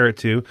compare it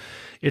to.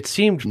 It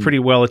seemed pretty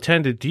well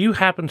attended. Do you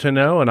happen to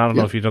know, and I don't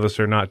know if you know this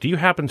or not, do you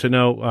happen to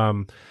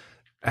know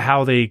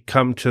how they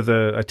come to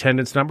the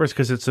attendance numbers?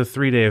 Because it's a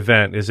 3-day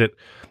event.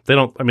 They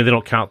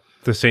don't count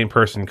the same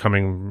person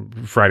coming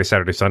Friday,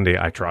 Saturday, Sunday,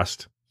 I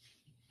trust.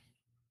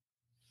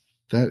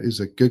 That is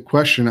a good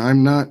question.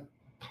 I'm not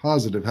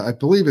positive. I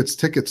believe it's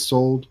tickets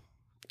sold.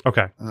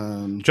 Okay.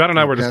 John and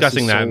I were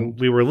discussing that, and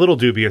we were a little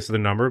dubious of the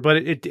number, but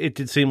it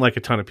did seem like a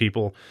ton of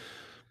people.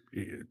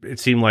 It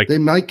seemed like they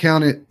might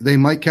count it. They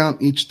might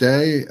count each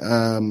day,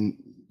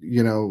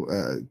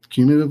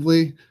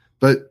 cumulatively.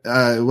 But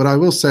what I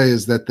will say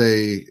is that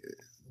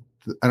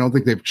I don't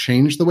think they've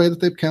changed the way that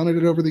they've counted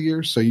it over the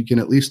years. So you can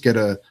at least get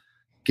a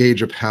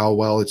gauge of how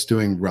well it's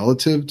doing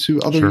relative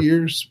to other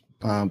years,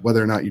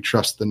 whether or not you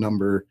trust the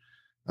number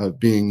of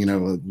being,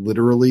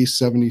 literally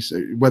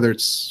 70, whether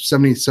it's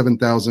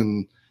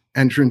 77,000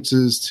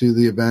 entrances to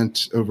the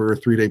event over a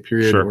 3-day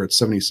period, Sure. or it's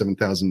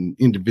 77,000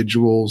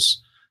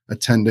 individuals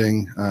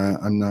attending.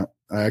 I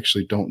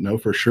actually don't know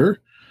for sure,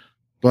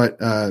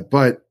 but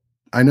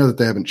I know that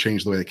they haven't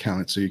changed the way they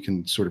count it. So you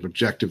can sort of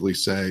objectively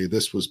say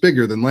this was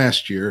bigger than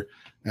last year,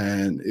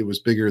 and it was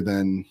bigger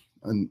than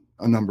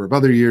a number of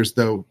other years,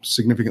 though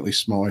significantly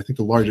smaller. I think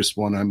the largest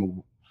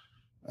one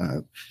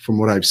from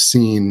what I've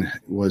seen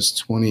was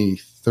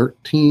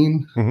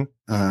 2013,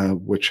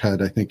 which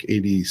had, I think,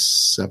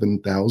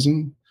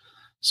 87,000.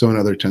 So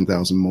another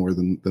 10,000 more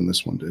than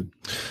this one did.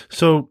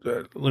 So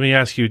let me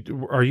ask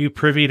you, are you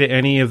privy to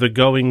any of the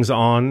goings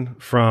on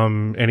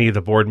from any of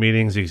the board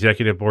meetings, the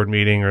executive board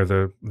meeting or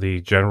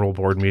the general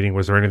board meeting?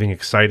 Was there anything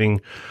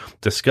exciting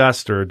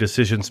discussed or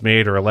decisions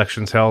made or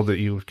elections held that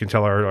you can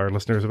tell our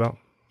listeners about?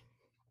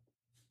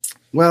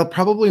 Well,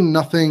 probably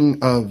nothing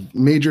of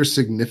major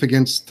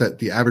significance that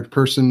the average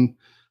person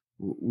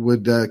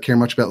would care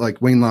much about.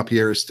 Like Wayne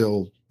LaPierre is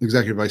still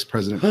executive vice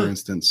president, for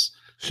instance.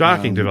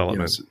 Shocking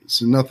development.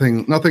 So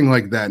nothing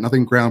like that.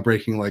 Nothing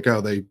groundbreaking. Like,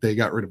 oh, they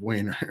got rid of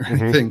Wayne or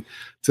anything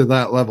to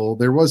that level.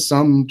 There was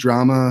some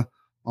drama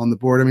on the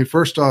board. I mean,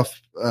 first off,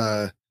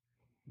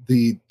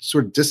 the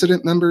sort of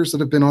dissident members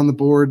that have been on the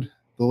board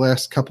the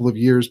last couple of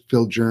years,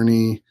 Phil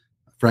Journey,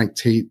 Frank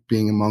Tate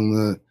being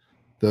among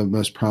the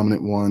most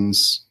prominent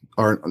ones,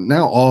 are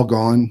now all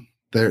gone.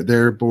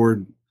 Their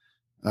board,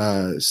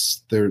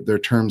 their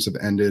terms have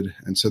ended,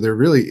 and so there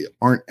really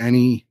aren't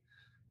any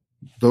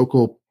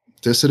vocal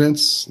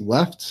dissidents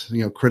left.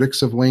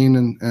 Critics of Wayne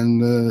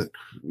and the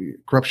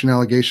corruption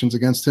allegations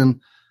against him.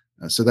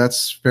 So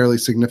that's fairly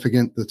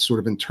significant. That sort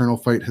of internal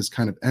fight has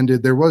kind of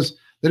ended. They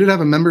did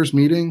have a members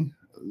meeting,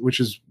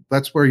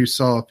 that's where if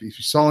you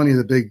saw any of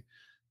the big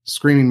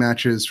screaming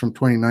matches from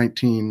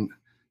 2019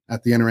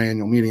 at the NRA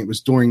annual meeting, it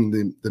was during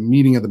the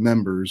meeting of the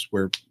members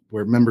where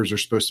members are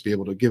supposed to be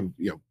able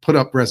to put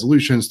up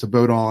resolutions to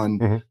vote on,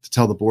 to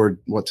tell the board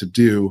what to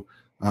do.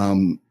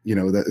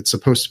 That it's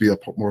supposed to be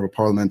more of a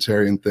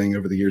parliamentarian thing.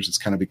 Over the years, it's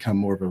kind of become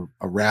more of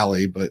a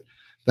rally, but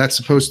that's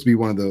supposed to be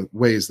one of the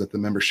ways that the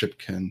membership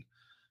can,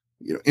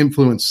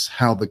 influence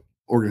how the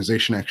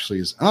organization actually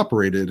is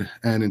operated.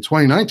 And in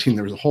 2019,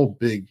 there was a whole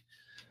big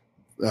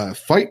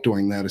fight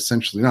during that,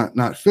 essentially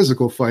not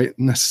physical fight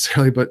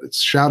necessarily, but it's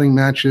shouting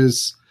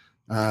matches,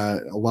 a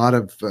lot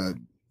of,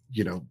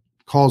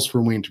 calls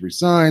for Wayne to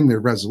resign. There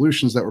are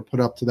resolutions that were put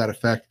up to that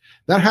effect.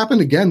 That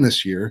happened again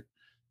this year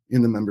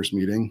in the members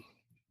meeting,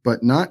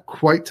 but not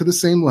quite to the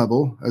same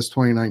level as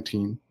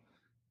 2019.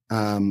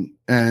 And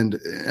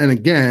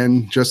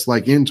again, just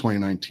like in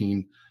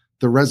 2019,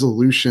 the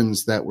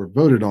resolutions that were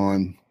voted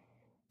on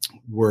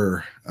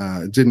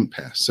didn't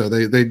pass. So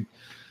the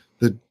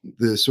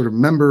sort of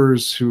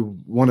members who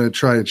want to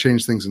try to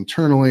change things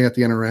internally at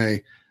the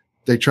NRA,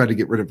 they tried to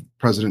get rid of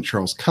President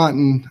Charles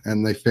Cotton,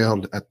 and they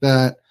failed at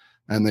that.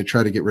 And they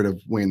tried to get rid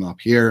of Wayne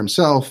LaPierre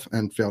himself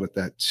and failed at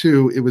that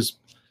too. It was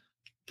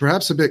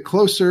perhaps a bit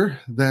closer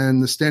than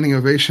the standing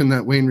ovation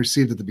that Wayne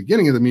received at the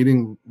beginning of the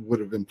meeting would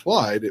have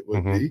implied it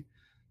would be.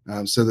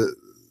 So the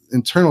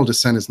internal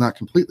dissent is not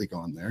completely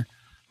gone there,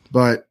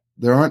 but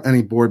there aren't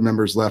any board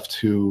members left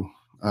who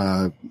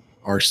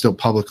are still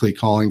publicly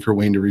calling for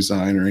Wayne to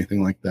resign or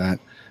anything like that.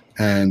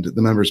 And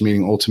the members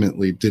meeting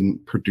ultimately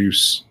didn't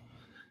produce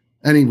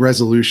any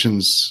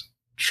resolutions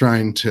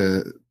trying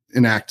to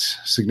enact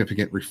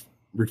significant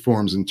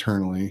reforms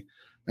internally.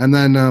 And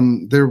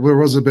then there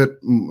was a bit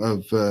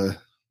of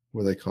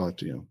what they call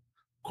it,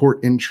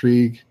 court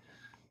intrigue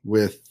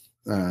with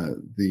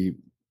the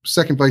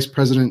second vice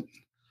president,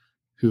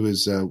 who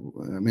is a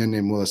man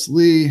named Willis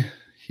Lee.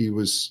 He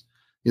was,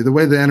 the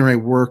way the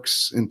NRA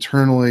works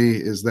internally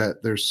is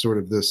that there's sort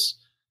of this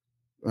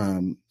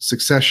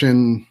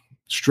succession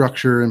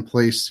structure in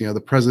place. The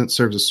president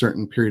serves a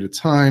certain period of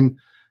time,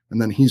 and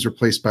then he's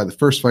replaced by the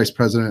first vice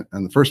president,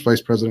 and the first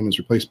vice president is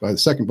replaced by the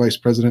second vice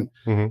president,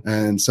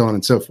 and so on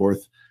and so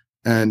forth.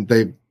 And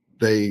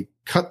they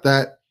cut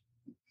that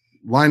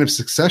line of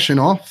succession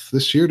off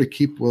this year to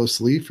keep Willis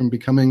Lee from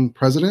becoming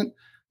president,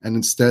 and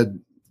instead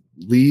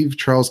leave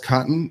Charles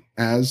Cotton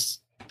as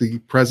the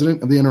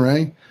president of the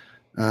NRA.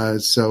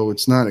 So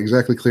it's not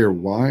exactly clear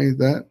why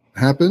that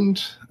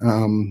happened,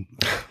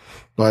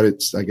 but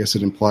I guess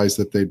it implies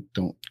that they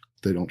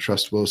don't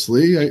trust Willis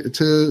Lee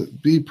to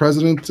be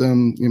president.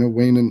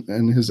 Wayne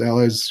and his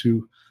allies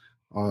who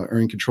are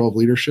in control of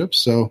leadership.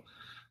 So,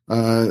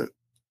 that's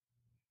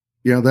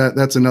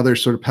another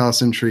sort of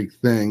palace intrigue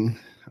thing.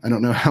 I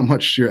don't know how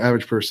much your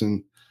average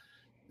person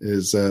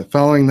is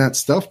following that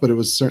stuff, but it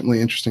was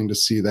certainly interesting to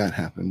see that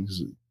happen.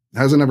 It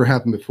hasn't ever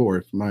happened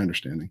before, from my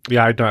understanding.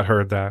 Yeah, I'd not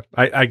heard that.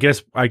 I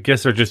guess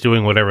they're just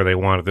doing whatever they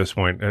want at this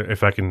point.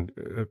 If I can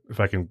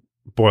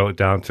boil it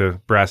down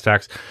to brass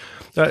tacks.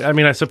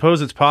 I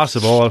suppose it's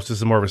possible. This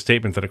is more of a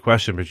statement than a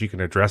question, but you can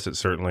address it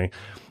certainly.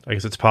 I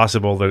guess it's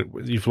possible that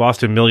you've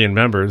lost 1 million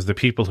members. The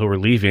people who are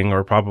leaving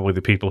are probably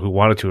the people who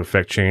wanted to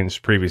affect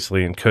change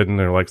previously and couldn't.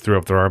 They're threw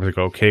up their arms and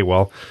go, okay,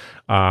 well,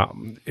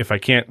 If I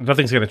can't,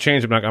 nothing's going to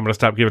change. I'm going to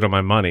stop giving them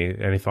my money.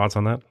 Any thoughts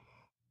on that?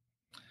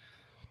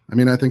 I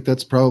mean, I think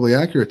that's probably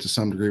accurate to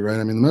some degree, right?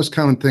 I mean, the most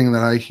common thing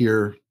that I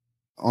hear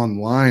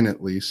online,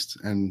 at least,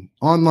 and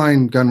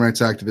online gun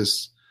rights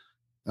activists,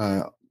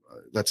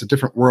 that's a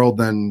different world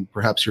than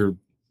perhaps your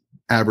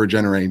average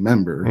NRA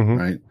member,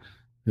 right?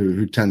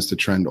 Who tends to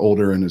trend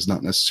older and is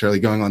not necessarily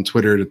going on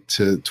Twitter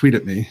to tweet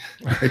at me,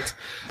 right?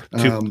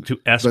 to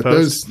S but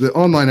post. the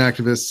online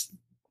activists,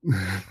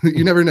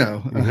 you never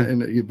know.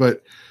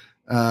 But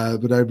I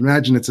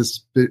imagine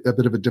it's a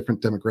bit of a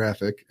different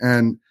demographic.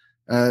 And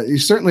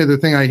certainly the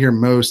thing I hear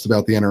most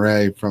about the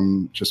NRA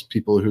from just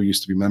people who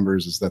used to be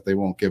members is that they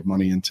won't give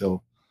money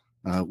until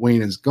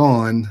Wayne is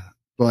gone.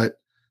 But,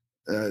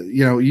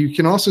 you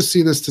can also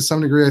see this to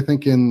some degree, I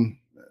think,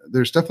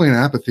 there's definitely an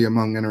apathy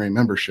among NRA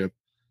membership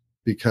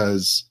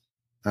because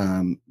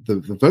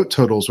the vote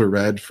totals were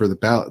read for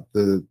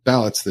the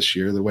ballots this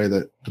year, the way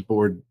that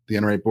the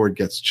NRA board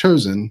gets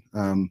chosen,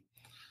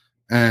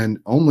 and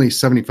only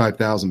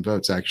 75,000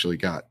 votes actually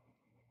got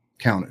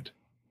counted,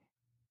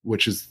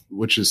 which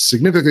is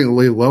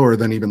significantly lower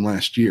than even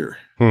last year,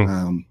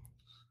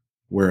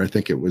 where I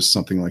think it was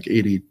something like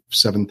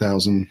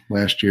 87,000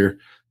 last year,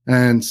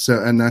 and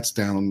that's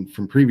down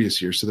from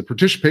previous years. So the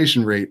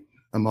participation rate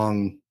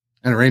among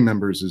NRA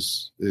members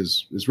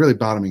is really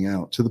bottoming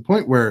out to the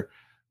point where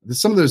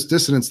some of those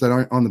dissidents that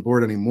aren't on the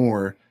board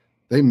anymore,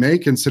 they may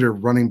consider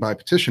running by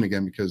petition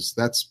again, because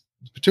that's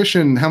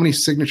petition. How many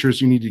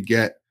signatures you need to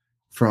get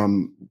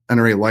from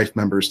NRA life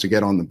members to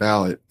get on the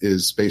ballot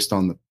is based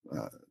on the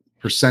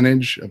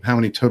percentage of how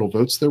many total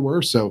votes there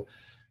were. So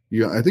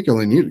I think you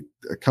only need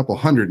a couple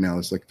hundred now.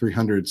 It's like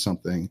 300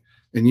 something.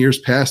 In years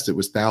past, it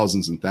was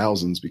thousands and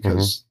thousands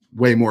because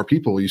way more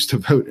people used to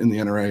vote in the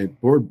NRA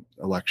board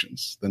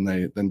elections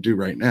than do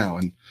right now.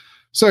 And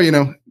so,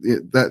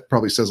 that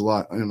probably says a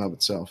lot in and of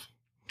itself.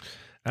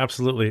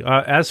 Absolutely.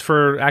 As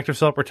for active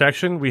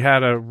self-protection, we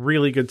had a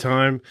really good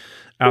time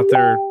out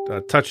there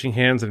touching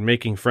hands and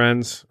making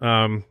friends,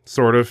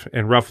 sort of,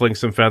 and ruffling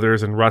some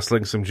feathers and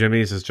rustling some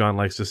jimmies, as John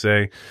likes to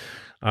say,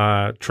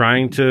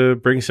 trying to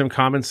bring some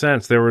common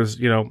sense. There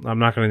was, I'm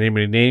not going to name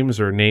any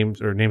names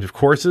of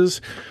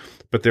courses,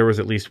 but there was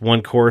at least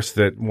one course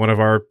that one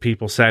of our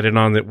people sat in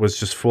on that was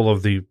just full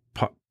of the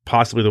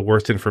possibly the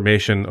worst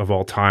information of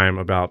all time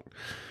about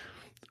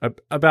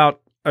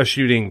a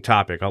shooting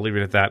topic. I'll leave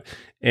it at that.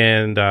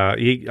 And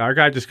our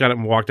guy just got up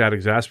and walked out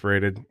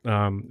exasperated.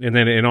 And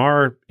then in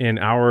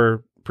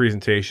our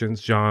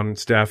presentations, John and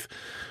Steph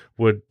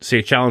would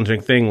say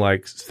challenging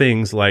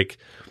things like,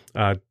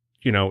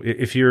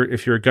 if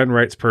you're a gun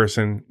rights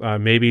person,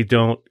 maybe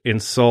don't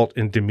insult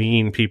and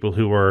demean people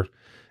who are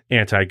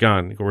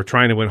anti-gun. We're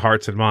trying to win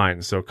hearts and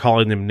minds. So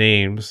calling them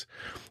names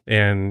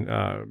and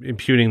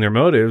impugning their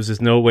motives is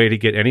no way to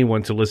get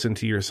anyone to listen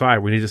to your side.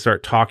 We need to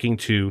start talking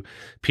to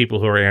people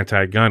who are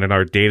anti-gun in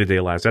our day-to-day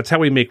lives. That's how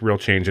we make real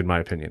change, in my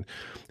opinion.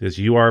 Is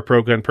you are a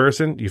pro-gun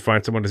person, you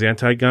find someone who's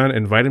anti-gun,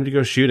 invite them to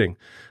go shooting.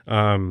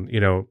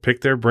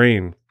 Pick their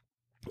brain.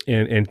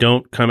 And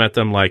don't come at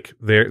them like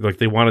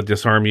they want to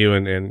disarm you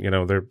and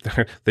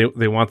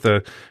they want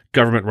the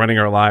government running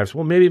our lives.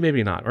 Well,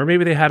 maybe not, or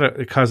maybe they had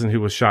a cousin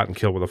who was shot and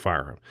killed with a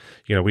firearm.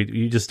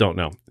 You just don't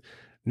know.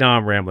 Now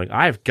I'm rambling.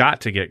 I've got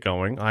to get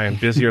going. I am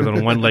busier than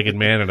a one-legged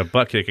man in a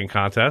butt kicking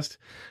contest.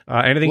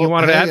 Anything you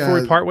wanted to add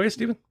before we part ways,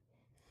 Stephen?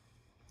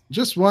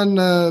 Just one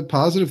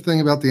positive thing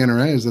about the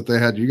NRA is that they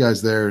had you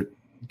guys there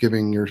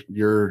giving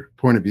your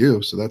point of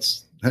view. So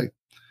that's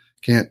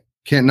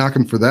can't knock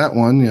them for that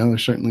one. They're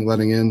certainly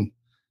letting in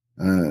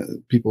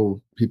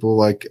people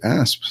like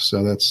ASP.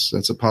 So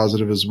that's a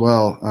positive as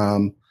well.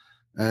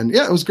 And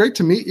it was great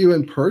to meet you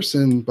in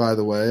person, by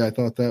the way. I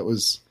thought that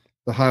was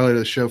the highlight of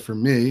the show for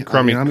me.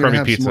 Crummy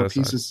pizza some more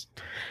pieces.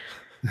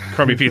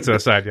 Crummy pizza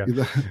aside,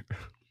 yeah.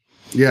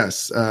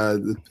 Yes.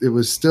 It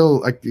was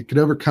still, it could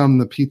overcome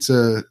the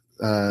pizza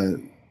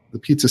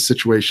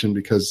situation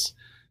because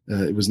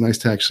it was nice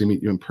to actually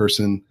meet you in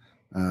person.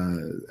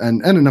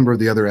 And a number of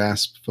the other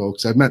ASP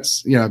folks. I've met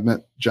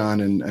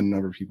John and a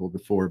number of people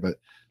before, but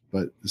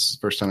this is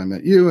the first time I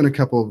met you and a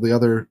couple of the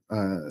other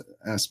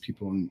ASP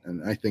people.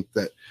 And I think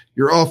that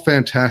you're all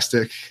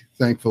fantastic,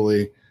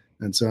 thankfully.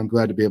 And so I'm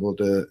glad to be able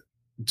to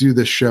do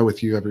this show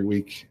with you every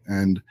week.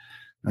 And,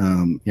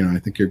 I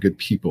think you're good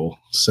people.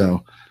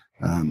 So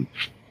I'm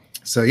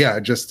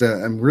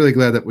really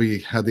glad that we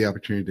had the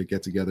opportunity to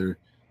get together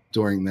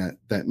during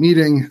that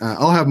meeting.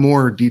 I'll have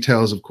more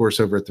details, of course,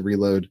 over at the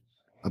Reload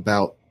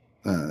about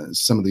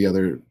some of the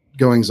other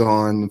goings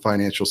on,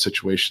 financial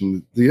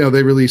situation.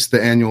 They released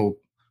the annual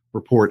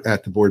report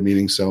at the board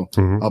meeting, so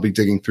I'll be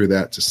digging through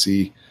that to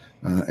see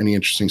any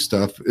interesting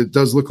stuff. It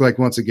does look like,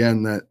 once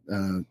again, that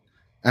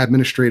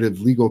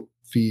administrative legal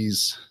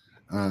fees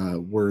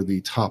were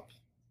the top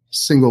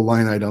single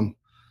line item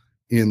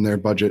in their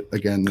budget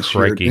again this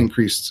Crikey. year. It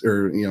increased,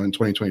 or in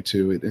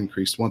 2022, it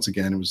increased once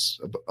again. It was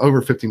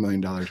over $50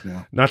 million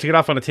now. Not to get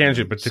off on a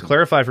tangent, but to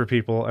clarify for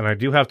people, and I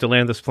do have to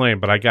land this plane,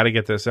 but I got to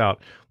get this out.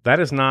 That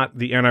is not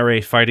the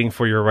NRA fighting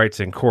for your rights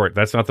in court.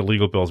 That's not the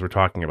legal bills we're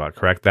talking about,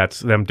 correct?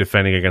 That's them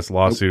defending against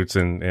lawsuits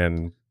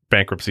and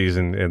bankruptcies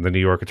and the New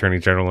York Attorney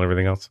General and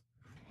everything else?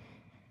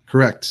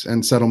 Correct.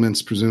 And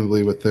settlements,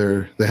 presumably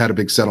they had a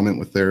big settlement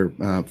with their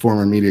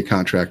former media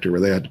contractor where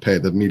they had to pay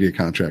the media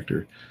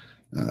contractor,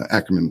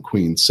 Ackerman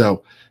McQueen.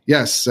 So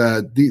yes,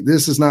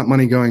 this is not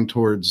money going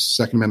towards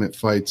Second Amendment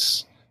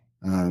fights.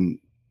 In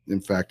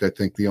fact, I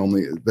think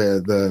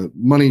the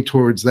money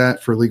towards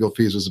that for legal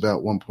fees was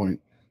about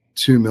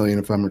 $1.2 million,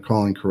 if I'm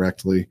recalling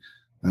correctly.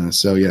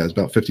 So yeah, it's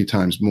about 50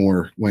 times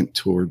more went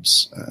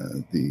towards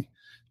the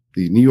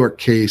New York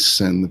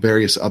case and the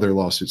various other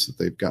lawsuits that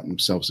they've gotten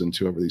themselves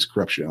into over these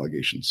corruption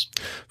allegations.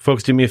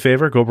 Folks, do me a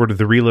favor. Go over to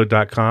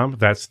thereload.com.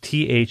 That's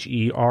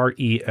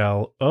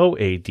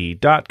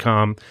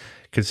THERELOAD.com.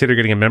 Consider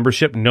getting a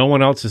membership. No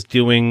one else is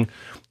doing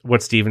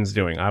what Stephen's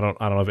doing. I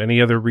don't have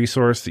any other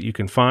resource that you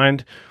can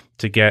find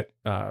to get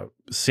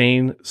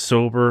sane,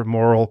 sober,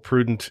 moral,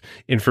 prudent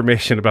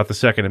information about the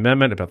Second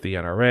Amendment, about the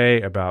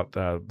NRA, about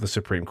the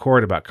Supreme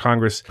Court, about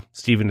Congress.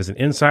 Stephen is an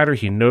insider.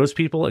 He knows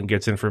people and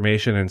gets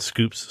information and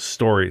scoops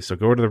stories. So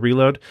go over to The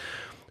Reload.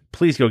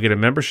 Please go get a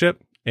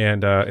membership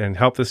and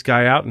help this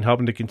guy out and help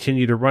him to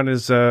continue to run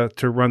his that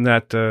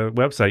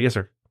website. Yes,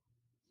 sir.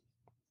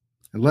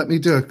 And let me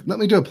do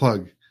a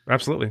plug.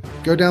 Absolutely.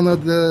 Go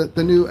download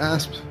the new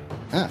ASP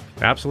app.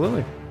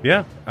 Absolutely.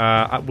 Yeah.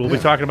 We'll be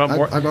talking about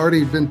more.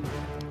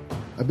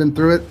 I've been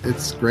through it.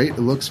 It's great. It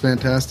looks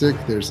fantastic.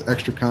 There's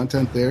extra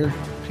content there.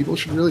 People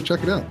should really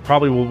check it out.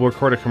 Probably we'll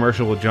record a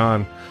commercial with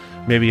John,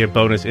 maybe a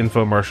bonus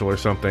infomercial or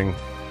something.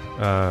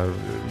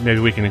 Maybe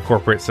we can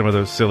incorporate some of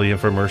those silly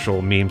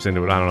infomercial memes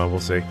into it. I don't know. We'll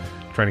see.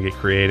 Trying to get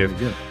creative.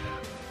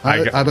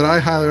 But I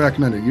highly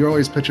recommend it. You're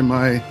always pitching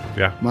my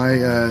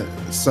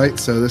site,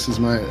 so this is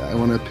I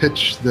want to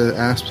pitch the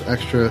ASP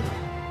Extra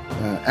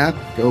app.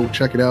 Go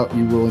check it out.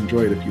 You will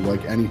enjoy it if you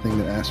like anything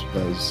that ASP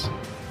does.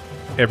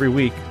 Every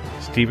week,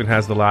 Stephen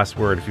has the last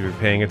word if you've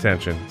been paying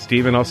attention.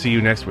 Stephen, I'll see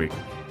you next week.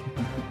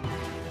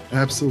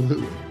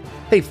 Absolutely.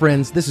 Hey,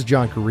 friends, this is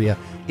John Correa.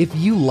 If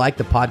you like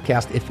the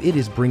podcast, if it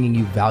is bringing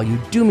you value,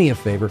 do me a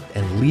favor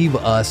and leave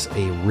us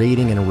a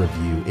rating and a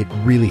review. It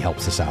really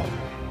helps us out.